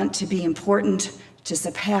all want to be important, to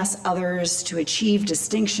surpass others, to achieve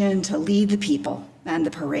distinction, to lead the people and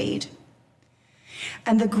the parade.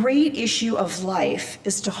 And the great issue of life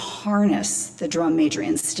is to harness the drum major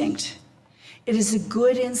instinct. It is a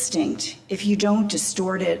good instinct if you don't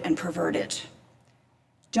distort it and pervert it.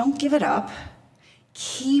 Don't give it up.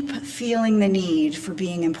 Keep feeling the need for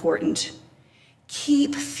being important.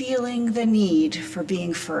 Keep feeling the need for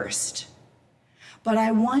being first. But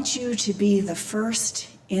I want you to be the first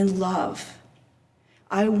in love.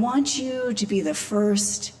 I want you to be the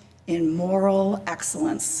first in moral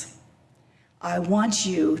excellence. I want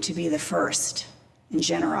you to be the first in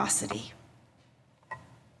generosity.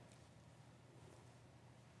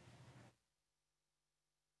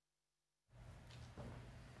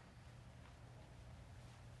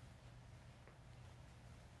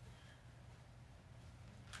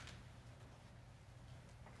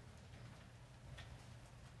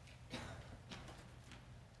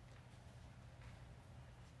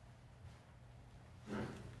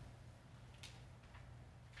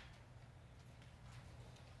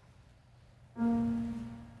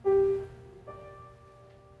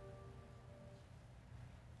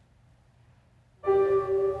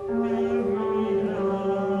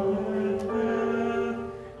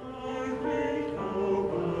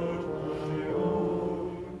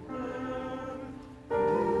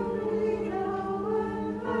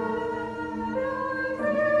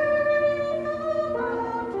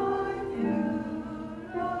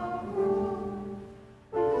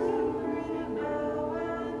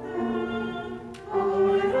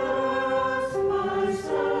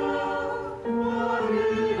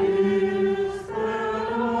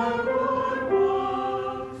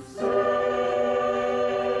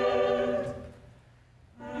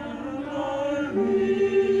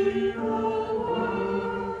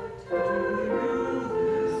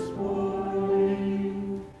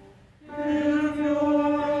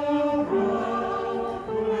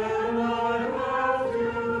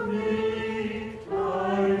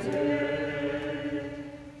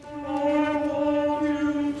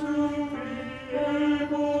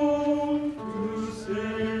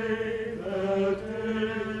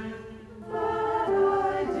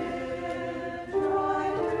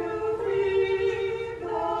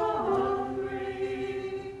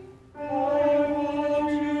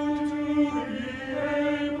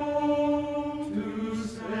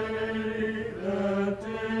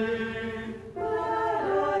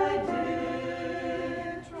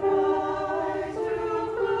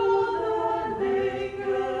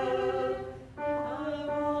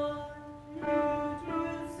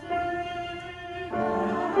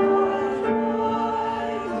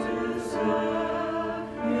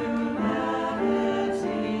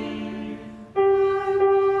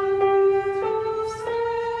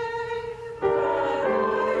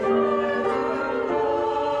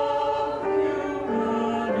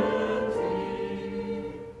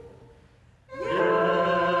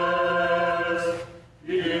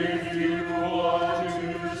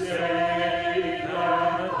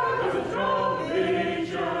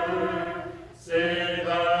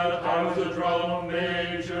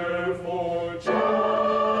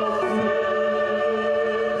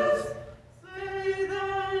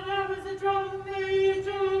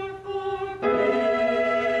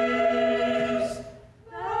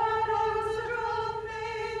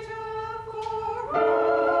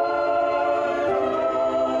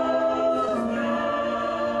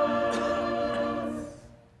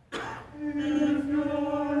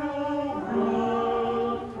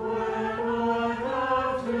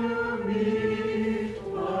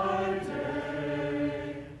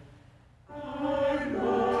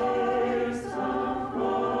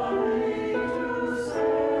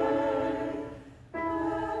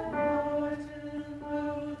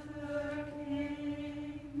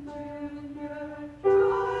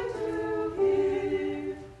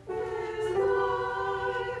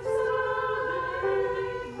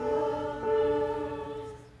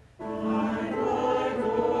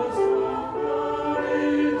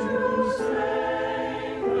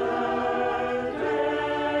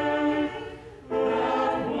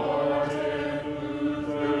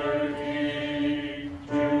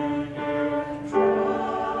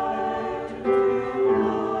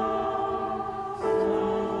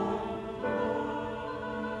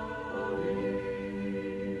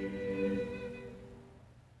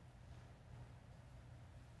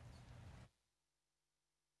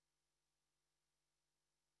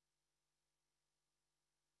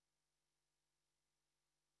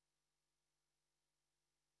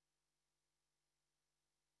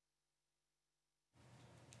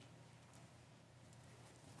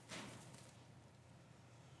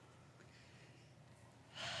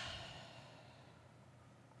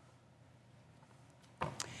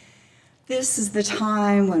 This is the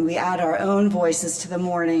time when we add our own voices to the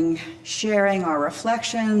morning, sharing our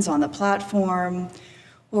reflections on the platform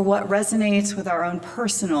or what resonates with our own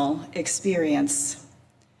personal experience.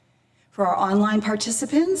 For our online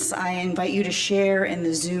participants, I invite you to share in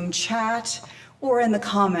the Zoom chat or in the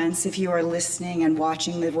comments if you are listening and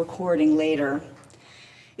watching the recording later.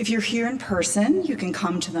 If you're here in person, you can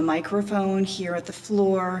come to the microphone here at the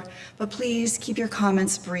floor, but please keep your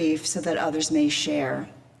comments brief so that others may share.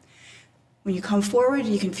 When you come forward,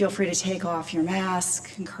 you can feel free to take off your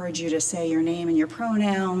mask. Encourage you to say your name and your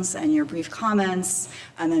pronouns and your brief comments,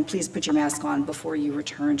 and then please put your mask on before you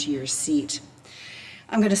return to your seat.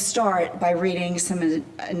 I'm going to start by reading some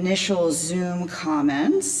initial Zoom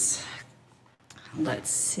comments. Let's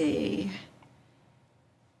see.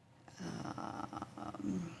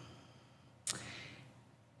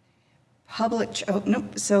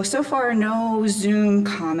 So far, no Zoom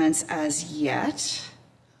comments as yet.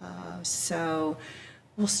 So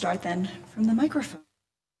we'll start then from the microphone.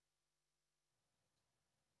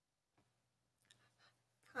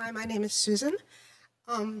 Hi, my name is Susan.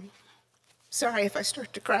 Sorry if I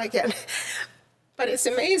start to cry again, but it's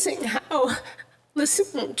amazing how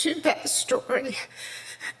listening to that story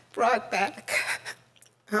brought back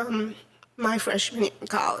my freshman year in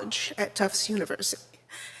college at Tufts University.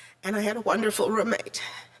 And I had a wonderful roommate.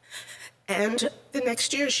 And the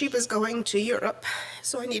next year she was going to Europe,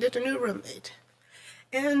 so I needed a new roommate.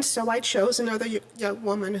 And so I chose another young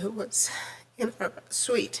woman who was in our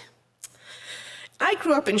suite. I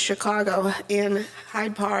grew up in Chicago, in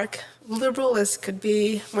Hyde Park, liberal as could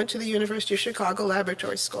be, went to the University of Chicago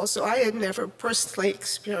Laboratory School, so I had never personally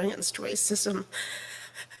experienced racism.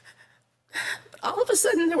 But all of a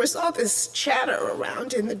sudden, there was all this chatter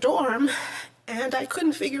around in the dorm, and I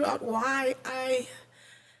couldn't figure out what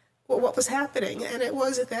was happening. And it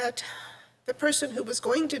was that the person who was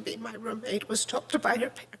going to be my roommate was told by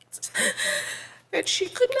her parents that she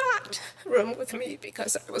could not room with me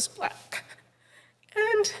because I was Black.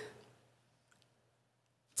 And it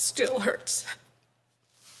still hurts.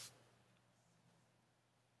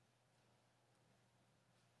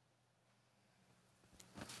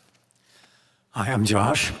 Hi, I'm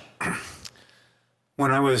Josh.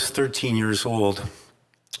 When I was 13 years old,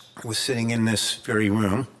 I was sitting in this very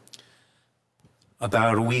room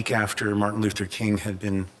about a week after Martin Luther King had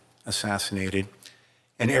been assassinated.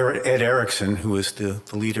 And Ed Erickson, who was the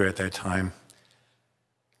leader at that time,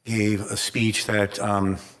 gave a speech that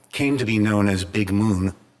came to be known as Big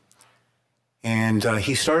Moon. And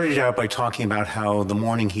he started out by talking about how the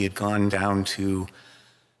morning he had gone down to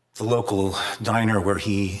the local diner where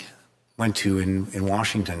he went to in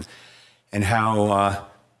Washington, and how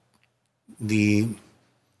the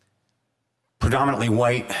predominantly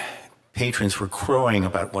white patrons were crowing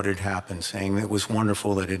about what had happened, saying it was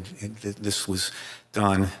wonderful that this was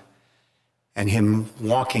done, and him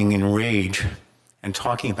walking in rage and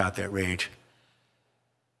talking about that rage.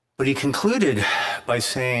 But he concluded by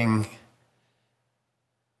saying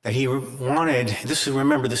that he wanted,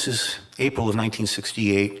 remember, this is April of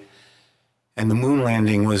 1968, and the moon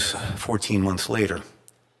landing was 14 months later,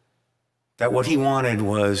 that what he wanted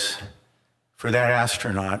was for that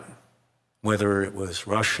astronaut, whether it was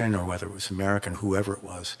Russian or whether it was American, whoever it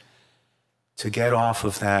was, to get off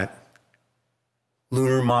of that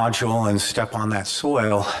lunar module and step on that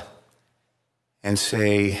soil and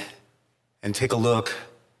say, and take a look,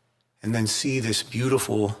 and then see this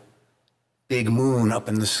beautiful big moon up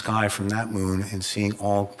in the sky from that moon, and seeing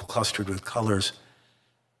all clustered with colors,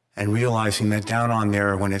 and realizing that down on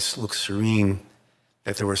there, when it looks serene,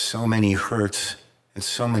 that there were so many hurts and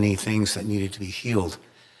so many things that needed to be healed.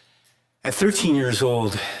 At 13 years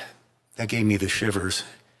old, that gave me the shivers,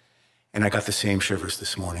 and I got the same shivers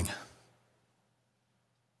this morning.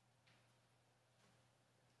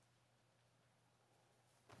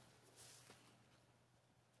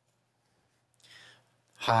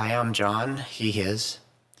 Hi, I'm John, he, his.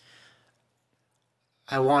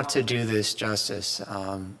 I want to do this justice.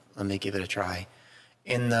 Let me give it a try.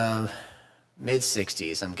 In the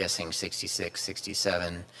mid-60s, I'm guessing 66,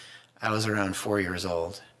 67, I was around 4 years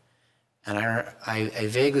old. And I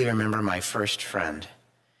vaguely remember my first friend.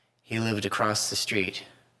 He lived across the street.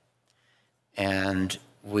 And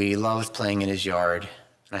we loved playing in his yard.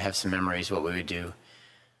 And I have some memories of what we would do.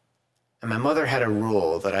 And my mother had a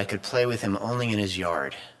rule that I could play with him only in his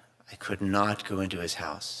yard. I could not go into his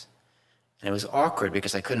house. And it was awkward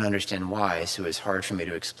because I couldn't understand why, so it was hard for me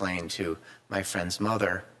to explain to my friend's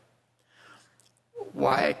mother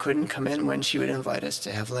why I couldn't come in when she would invite us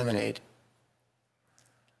to have lemonade.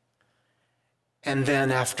 And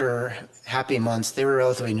then after happy months, they were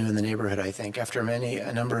relatively new in the neighborhood, I think. After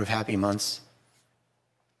a number of happy months,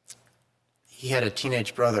 he had a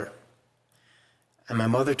teenage brother. And my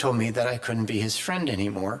mother told me that I couldn't be his friend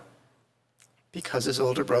anymore because his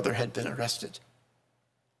older brother had been arrested.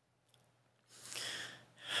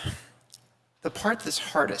 the part that's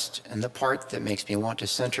hardest and the part that makes me want to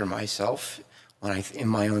center myself when in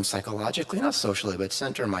my own psychologically, not socially, but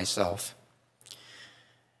center myself,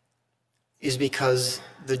 is because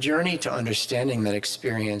the journey to understanding that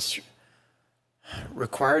experience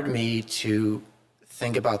required me to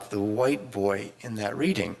think about the white boy in that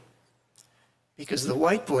reading. Because the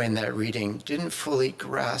white boy in that reading didn't fully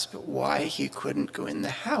grasp why he couldn't go in the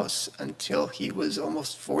house until he was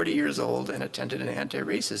almost 40 years old and attended an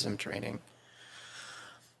anti-racism training.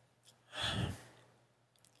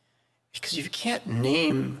 Because if you can't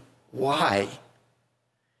name why,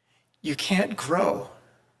 you can't grow.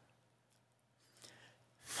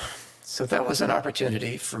 So that was an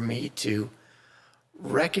opportunity for me to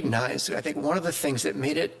recognize, I think one of the things that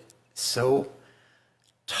made it so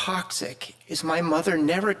toxic is my mother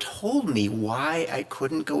never told me why I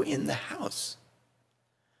couldn't go in the house.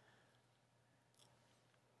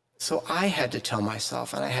 So I had to tell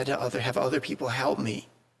myself, and I had to have other people help me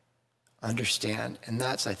understand. And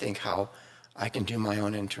that's, I think, how I can do my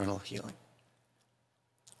own internal healing.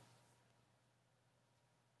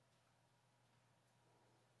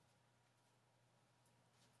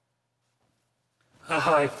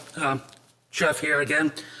 Hi, Jeff here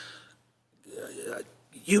again.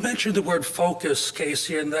 You mentioned the word focus,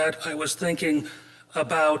 Casey, and that I was thinking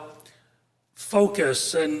about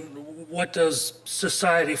focus and what does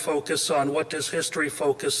society focus on? What does history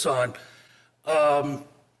focus on?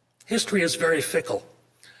 History is very fickle,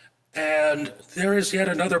 and there is yet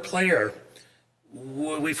another player.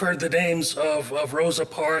 We've heard the names of Rosa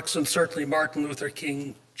Parks and certainly Martin Luther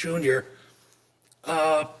King Jr.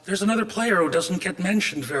 There's another player who doesn't get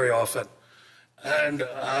mentioned very often, and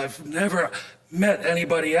I've never met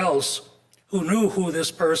anybody else who knew who this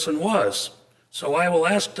person was. So I will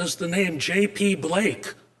ask, does the name J.P.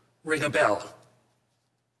 Blake ring a bell?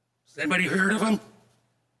 Has anybody heard of him?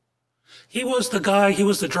 He was the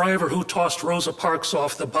driver who tossed Rosa Parks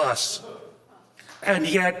off the bus. And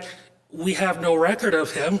yet we have no record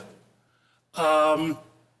of him.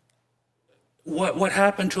 What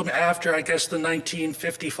happened to him after, I guess, the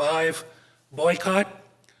 1955 boycott?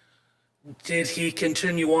 Did he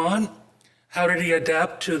continue on? How did he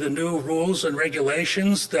adapt to the new rules and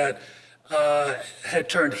regulations that had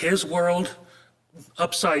turned his world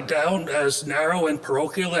upside down, as narrow and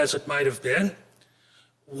parochial as it might have been?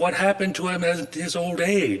 What happened to him at his old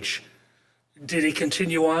age? Did he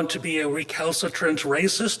continue on to be a recalcitrant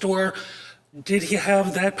racist, or did he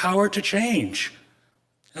have that power to change?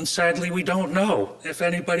 And sadly, we don't know. If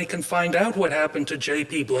anybody can find out what happened to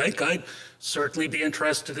J.P. Blake, I'd certainly be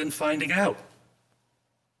interested in finding out.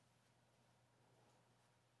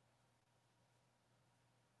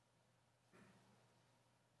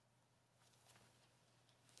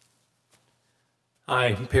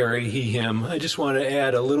 Hi, Perry, he, him. I just want to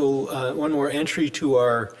add a little, one more entry to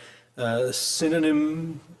our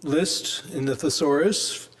synonym list in the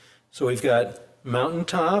thesaurus. So we've got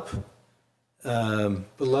mountaintop,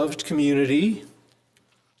 beloved community,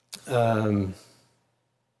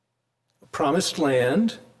 promised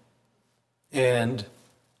land, and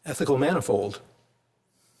ethical manifold.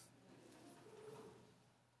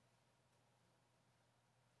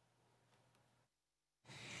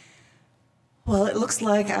 Well, it looks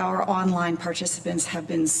like our online participants have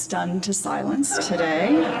been stunned to silence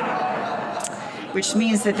today, which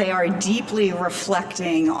means that they are deeply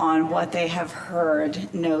reflecting on what they have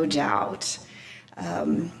heard, no doubt.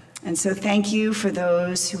 And so thank you for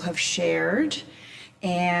those who have shared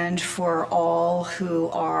and for all who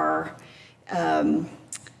are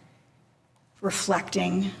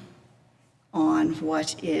reflecting on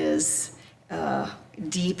what is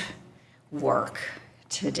deep work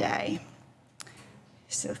today.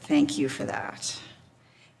 So thank you for that.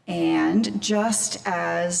 And just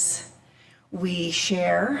as we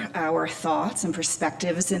share our thoughts and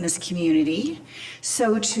perspectives in this community,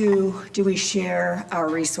 so too do we share our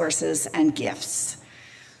resources and gifts.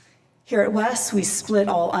 Here at Wes, we split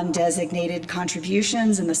all undesignated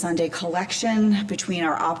contributions in the Sunday collection between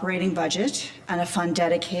our operating budget and a fund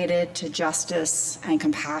dedicated to justice and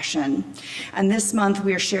compassion. And this month,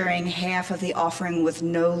 we are sharing half of the offering with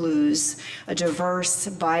No Lose, a diverse,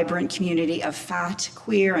 vibrant community of fat,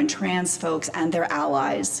 queer, and trans folks and their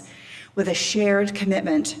allies, with a shared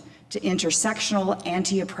commitment to intersectional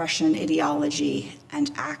anti-oppression ideology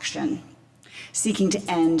and action, seeking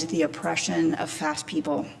to end the oppression of fat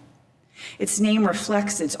people. Its name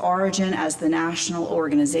reflects its origin as the National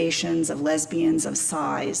Organizations of Lesbians of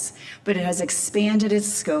Size, but it has expanded its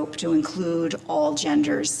scope to include all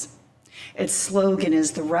genders. Its slogan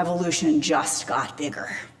is, "The revolution just got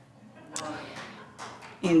bigger."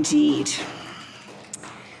 Indeed.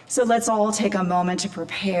 So let's all take a moment to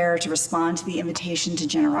prepare to respond to the invitation to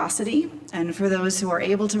generosity. And for those who are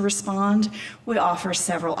able to respond, we offer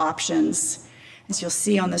several options. As you'll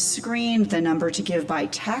see on the screen, the number to give by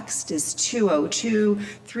text is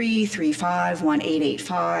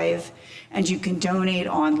 202-335-1885, and you can donate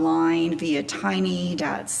online via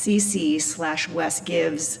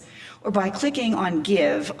tiny.cc/wesgives or by clicking on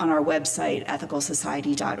Give on our website,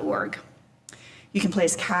 ethicalsociety.org. You can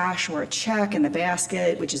place cash or a check in the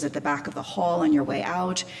basket, which is at the back of the hall on your way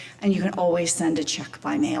out, and you can always send a check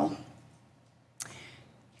by mail.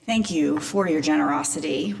 Thank you for your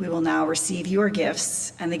generosity. We will now receive your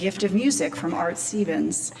gifts and the gift of music from Art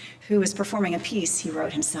Stevens, who is performing a piece he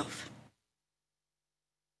wrote himself.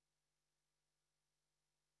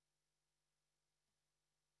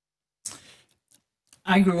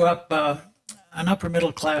 I grew up an upper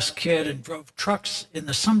middle class kid and drove trucks in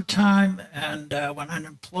the summertime and when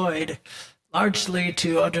unemployed, largely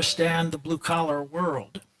to understand the blue collar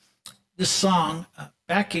world. This song,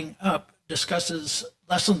 Backing Up, discusses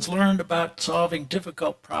lessons learned about solving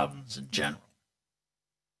difficult problems in general.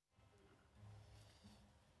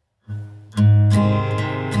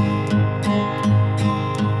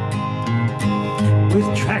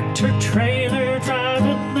 With tractor trailer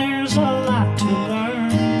driving, there's a lot to learn.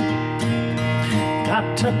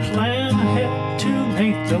 Got to plan ahead to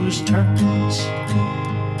make those turns.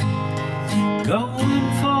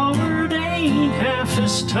 Going forward ain't half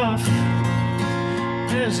as tough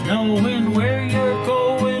as knowing where you're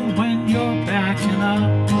going when you're backing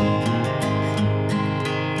up.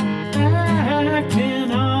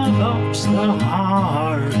 Backing up's the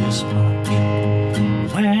hardest part.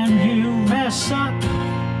 When you mess up,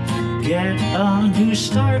 get a new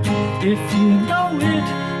start. If you know it,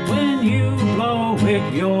 when you blow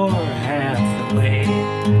it, you're half the way.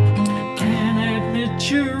 Can't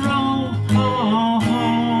admit you're wrong,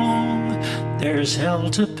 there's hell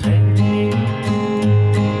to pay.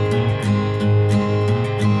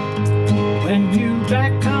 When you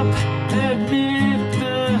back up, admit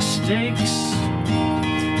mistakes.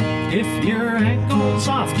 If your angle's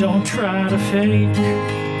off, don't try to fake.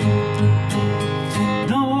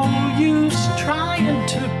 No use trying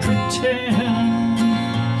to pretend.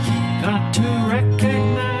 Got to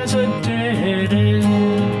recognize a dead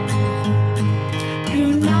end.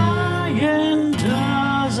 Denying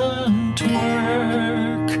doesn't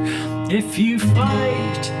work. If you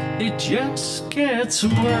fight, it just gets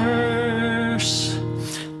worse.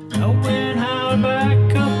 Knowing how to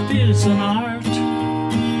back up is an art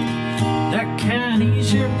that can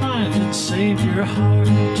ease your mind and save your heart.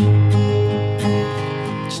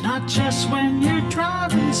 It's not just when you're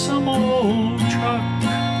driving some old truck.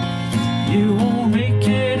 You won't make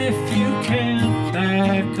it if you can't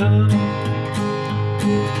back up.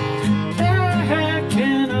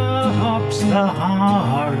 Backing up's the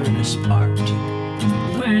hardest part.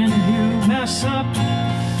 When you mess up,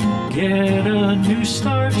 get a new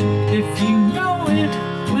start. If you know it,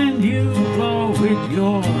 when you blow it,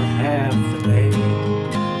 you're half the way.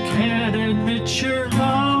 Can't admit you're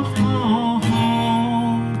wrong,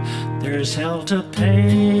 there's hell to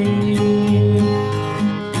pay.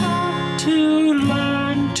 To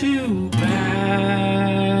learn to back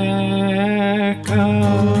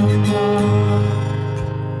up.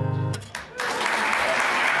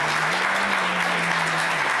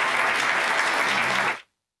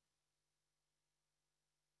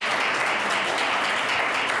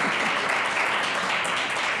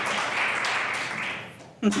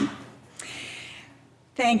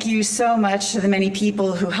 Thank you so much to the many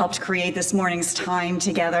people who helped create this morning's time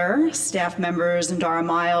together. Staff members Indara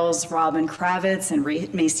Miles, Robin Kravitz, and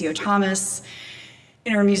Maceo Thomas.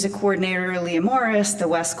 Interim music coordinator Leah Morris, the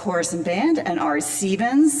West Chorus and Band, and Art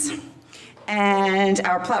Stevens. And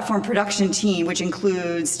our platform production team, which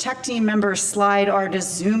includes tech team members, slide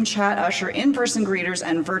artists, Zoom chat usher, in-person greeters,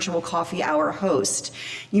 and virtual coffee hour host.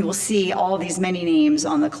 You will see all these many names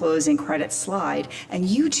on the closing credits slide, and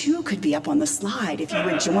you too could be up on the slide if you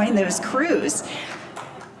would join those crews.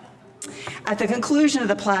 At the conclusion of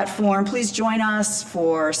the platform, please join us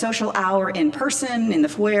for social hour in person in the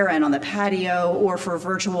foyer and on the patio, or for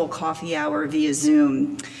virtual coffee hour via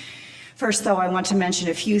Zoom. First, though, I want to mention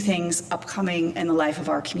a few things upcoming in the life of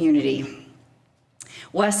our community.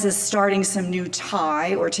 Wes is starting some new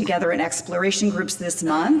TIE, or Together in Exploration, groups this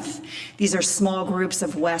month. These are small groups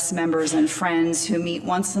of Wes members and friends who meet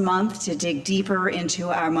once a month to dig deeper into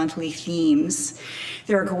our monthly themes.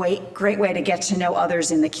 They're a great way to get to know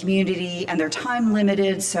others in the community, and they're time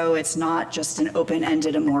limited, so it's not just an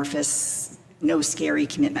open-ended, amorphous, no scary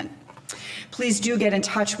commitment. Please do get in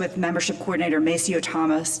touch with Membership Coordinator Maceo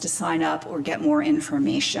Thomas to sign up or get more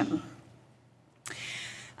information.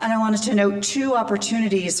 And I wanted to note 2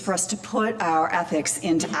 opportunities for us to put our ethics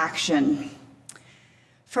into action.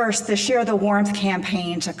 First, the Share the Warmth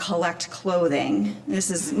campaign to collect clothing.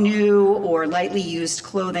 This is new or lightly used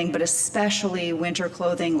clothing, but especially winter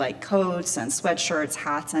clothing like coats and sweatshirts,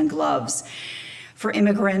 hats, and gloves for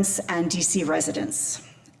immigrants and DC residents.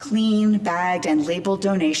 Clean, bagged, and labeled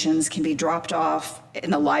donations can be dropped off in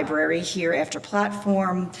the library here after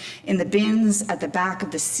platform, in the bins at the back of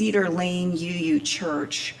the Cedar Lane UU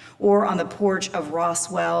Church, or on the porch of Ross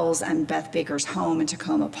Wells and Beth Baker's home in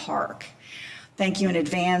Tacoma Park. Thank you in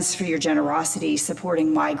advance for your generosity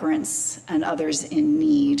supporting migrants and others in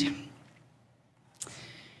need.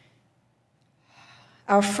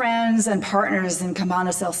 Our friends and partners in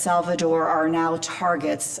Camanas, El Salvador are now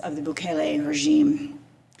targets of the Bukele regime.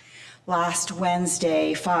 Last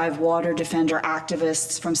Wednesday, 5 water defender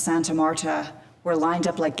activists from Santa Marta were lined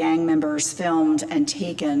up like gang members, filmed and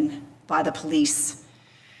taken by the police.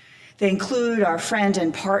 They include our friend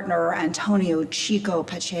and partner, Antonio Chico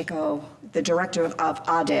Pacheco, the director of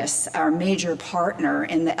ADES, our major partner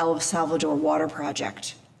in the El Salvador Water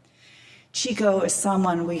Project. Chico is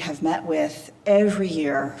someone we have met with every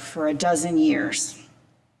year for a dozen years.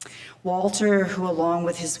 Walter, who along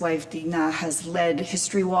with his wife Dina has led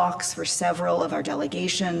history walks for several of our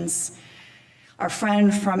delegations. Our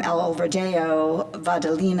friend from El Rodeo,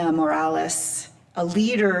 Vadalina Morales, a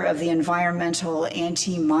leader of the environmental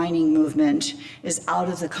anti-mining movement, is out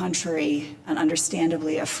of the country and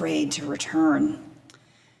understandably afraid to return.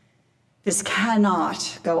 This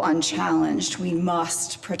cannot go unchallenged. We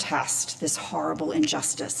must protest this horrible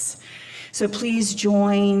injustice. So please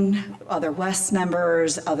join other WES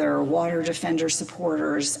members, other Water Defender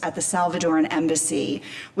supporters at the Salvadoran Embassy,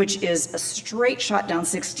 which is a straight shot down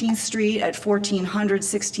 16th Street at 1400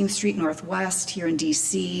 16th Street Northwest here in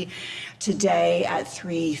DC today at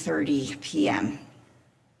 3:30 p.m.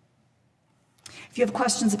 If you have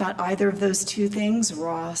questions about either of those 2 things,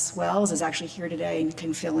 Ross Wells is actually here today and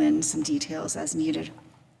can fill in some details as needed.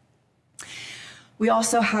 We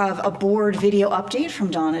also have a board video update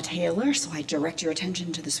from Donna Taylor, so I direct your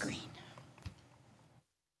attention to the screen.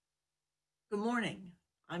 Good morning.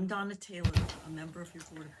 I'm Donna Taylor, a member of your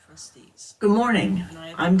Board of Trustees. Good morning.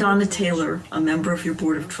 I'm Donna Taylor, a member of your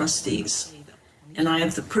Board of Trustees, and I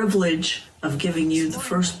have the privilege of giving you the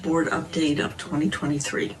first board update of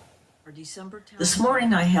 2023. This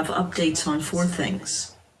morning I have updates on 4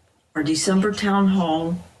 things: our December Town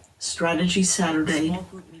Hall, Strategy Saturday,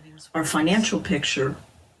 our financial picture,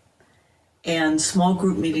 and small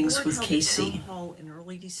group meetings with KC.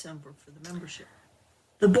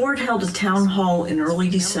 The board held a town hall in early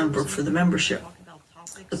December for the membership.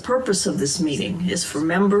 The purpose of this meeting is for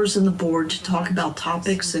members and the board to talk about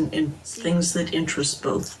topics and things that interest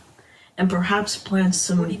both, and perhaps plant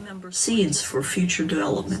some seeds for future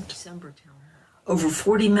development. Over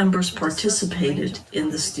 40 members participated in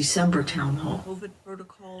this December town hall.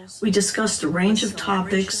 We discussed a range of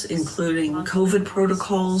topics, including COVID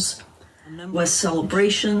protocols, WES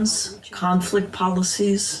celebrations, conflict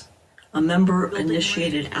policies, a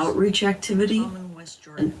member-initiated outreach activity,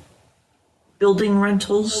 and building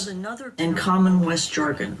rentals, and Common WES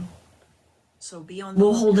jargon.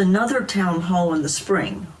 We'll hold another town hall in the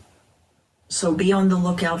spring, so be on the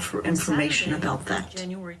lookout for information about that.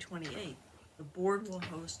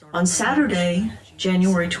 On Saturday,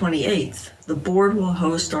 January 28th, the board will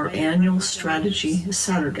host our annual Strategy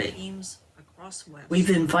Saturday.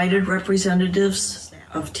 We've invited representatives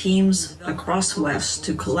of teams across WES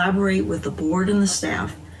to collaborate with the board and the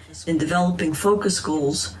staff in developing focus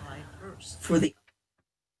goals for the...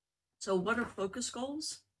 So what are focus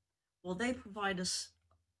goals? Well, they provide us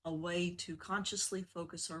a way to consciously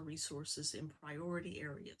focus our resources in priority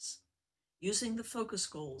areas. Using the focus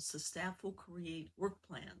goals, the staff will create work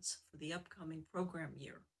plans for the upcoming program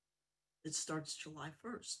year that starts July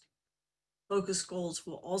 1st. Focus goals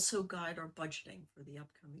will also guide our budgeting for the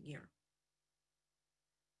upcoming year.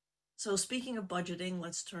 So speaking of budgeting,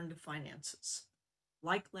 let's turn to finances.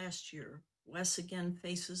 Like last year, WES again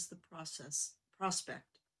faces the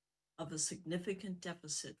prospect of a significant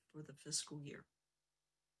deficit for the fiscal year.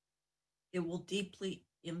 It will deeply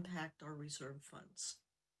impact our reserve funds.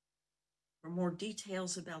 For more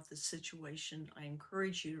details about this situation, I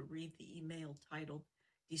encourage you to read the email titled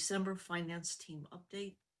December Finance Team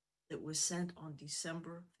Update that was sent on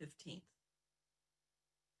December 15th.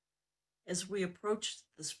 As we approach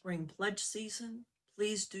the spring pledge season,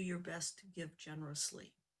 please do your best to give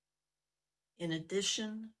generously. In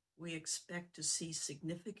addition, we expect to see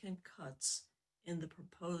significant cuts in the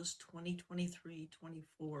proposed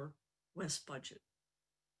 2023-24 West budget,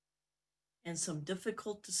 and some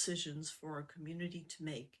difficult decisions for our community to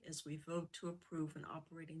make as we vote to approve an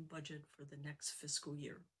operating budget for the next fiscal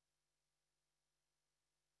year.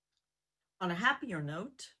 On a happier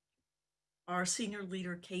note, our senior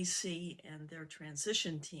leader, KC, and their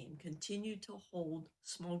transition team continue to hold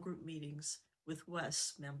small group meetings with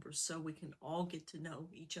WES members so we can all get to know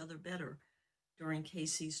each other better during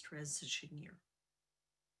KC's transition year.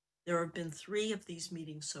 There have been 3 of these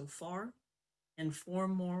meetings so far, and 4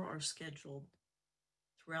 more are scheduled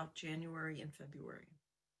throughout January and February.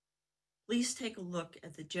 Please take a look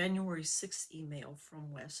at the January 6th email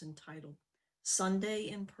from WES entitled Sunday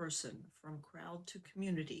in Person from Crowd to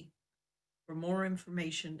Community for more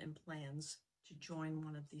information and plans to join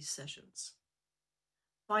one of these sessions.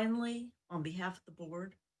 Finally, on behalf of the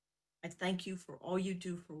board, I thank you for all you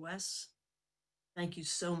do for WES. Thank you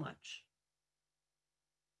so much.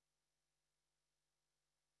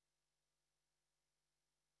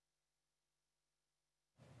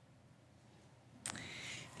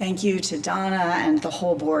 Thank you to Donna and the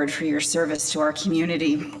whole board for your service to our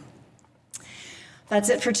community. That's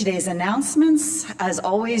it for today's announcements. As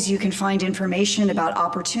always, you can find information about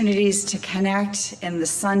opportunities to connect in the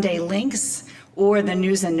Sunday links or the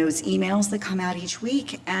news and notes emails that come out each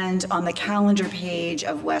week and on the calendar page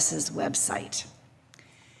of WES's website.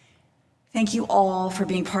 Thank you all for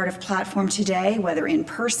being part of Platform today, whether in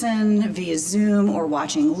person, via Zoom, or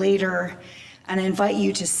watching later. And I invite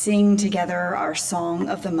you to sing together our song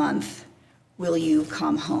of the month, Will You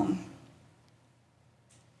Come Home?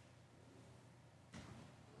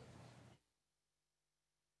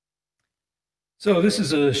 So this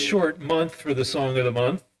is a short month for the Song of the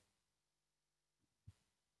Month.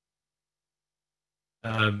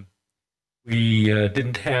 We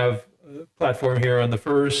didn't have a platform here on the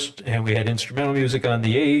 1st, and we had instrumental music on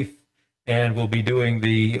the 8th, and we'll be doing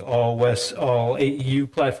the All West, All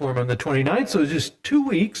AEU platform on the 29th, so it's just 2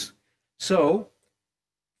 weeks. So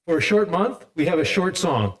for a short month, we have a short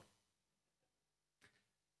song.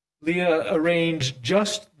 Leah arranged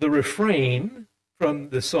just the refrain from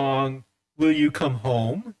the song, Will You Come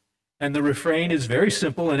Home? And the refrain is very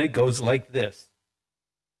simple, and it goes like this.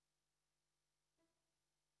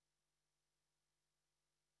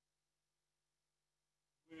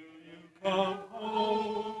 Will you come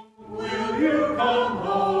home? Will you come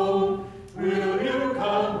home? Will you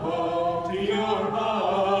come home to your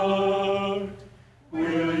heart?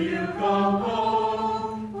 Will you come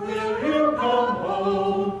home? Will you come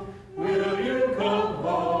home? Will you come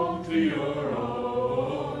home to your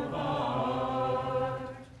own heart?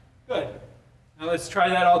 Good. Now let's try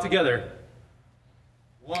that all together.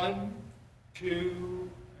 1, 2,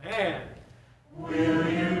 and. Will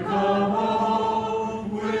you come home?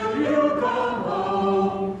 Will you come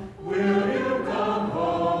home? Will you come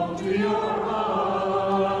home to your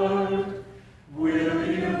heart? Will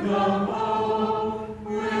you come home?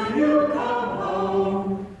 Will you come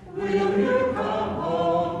home? Will you come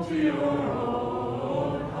home to your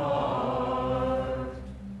own heart?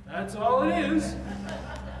 That's all it is.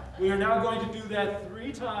 We are now going to do that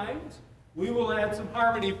 3 times. We will add some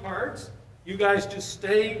harmony parts. You guys just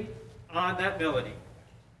stay on that melody.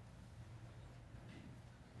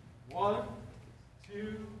 1,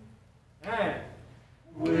 2, and.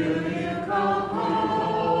 Will you come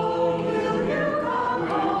home? Will you come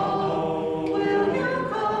home? Will you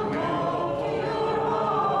come home to your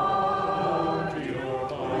heart? To your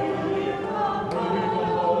heart. Will you come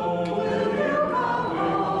home? Will you come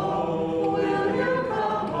home? Will you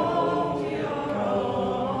come home to your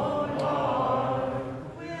own heart?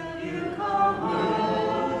 Will you come home?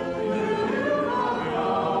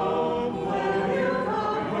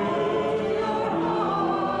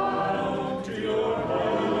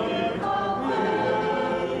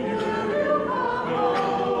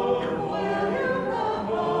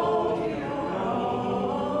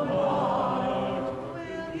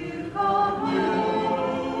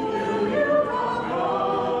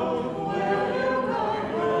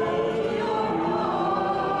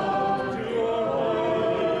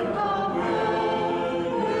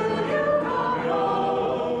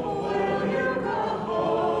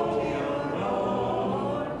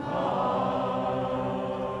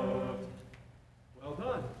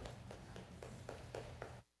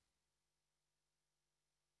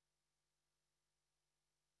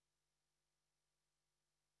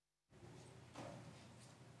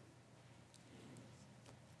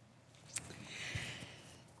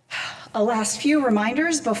 A last few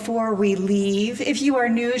reminders before we leave. If you are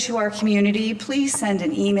new to our community, please send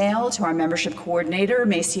an email to our membership coordinator,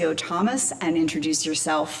 Maceo Thomas, and introduce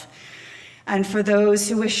yourself. And for those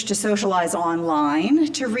who wish to socialize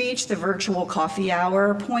online, to reach the virtual coffee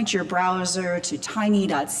hour, point your browser to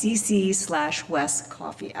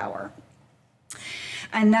tiny.cc/westcoffeehour.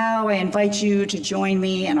 And now I invite you to join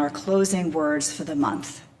me in our closing words for the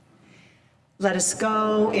month. Let us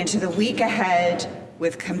go into the week ahead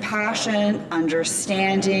with compassion,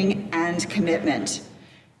 understanding, and commitment,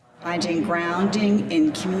 finding grounding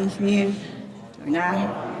in community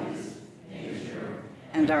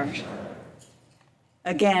and art.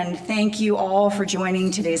 Again, thank you all for joining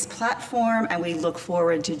today's platform, and we look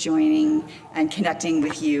forward to joining and connecting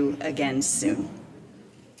with you again soon.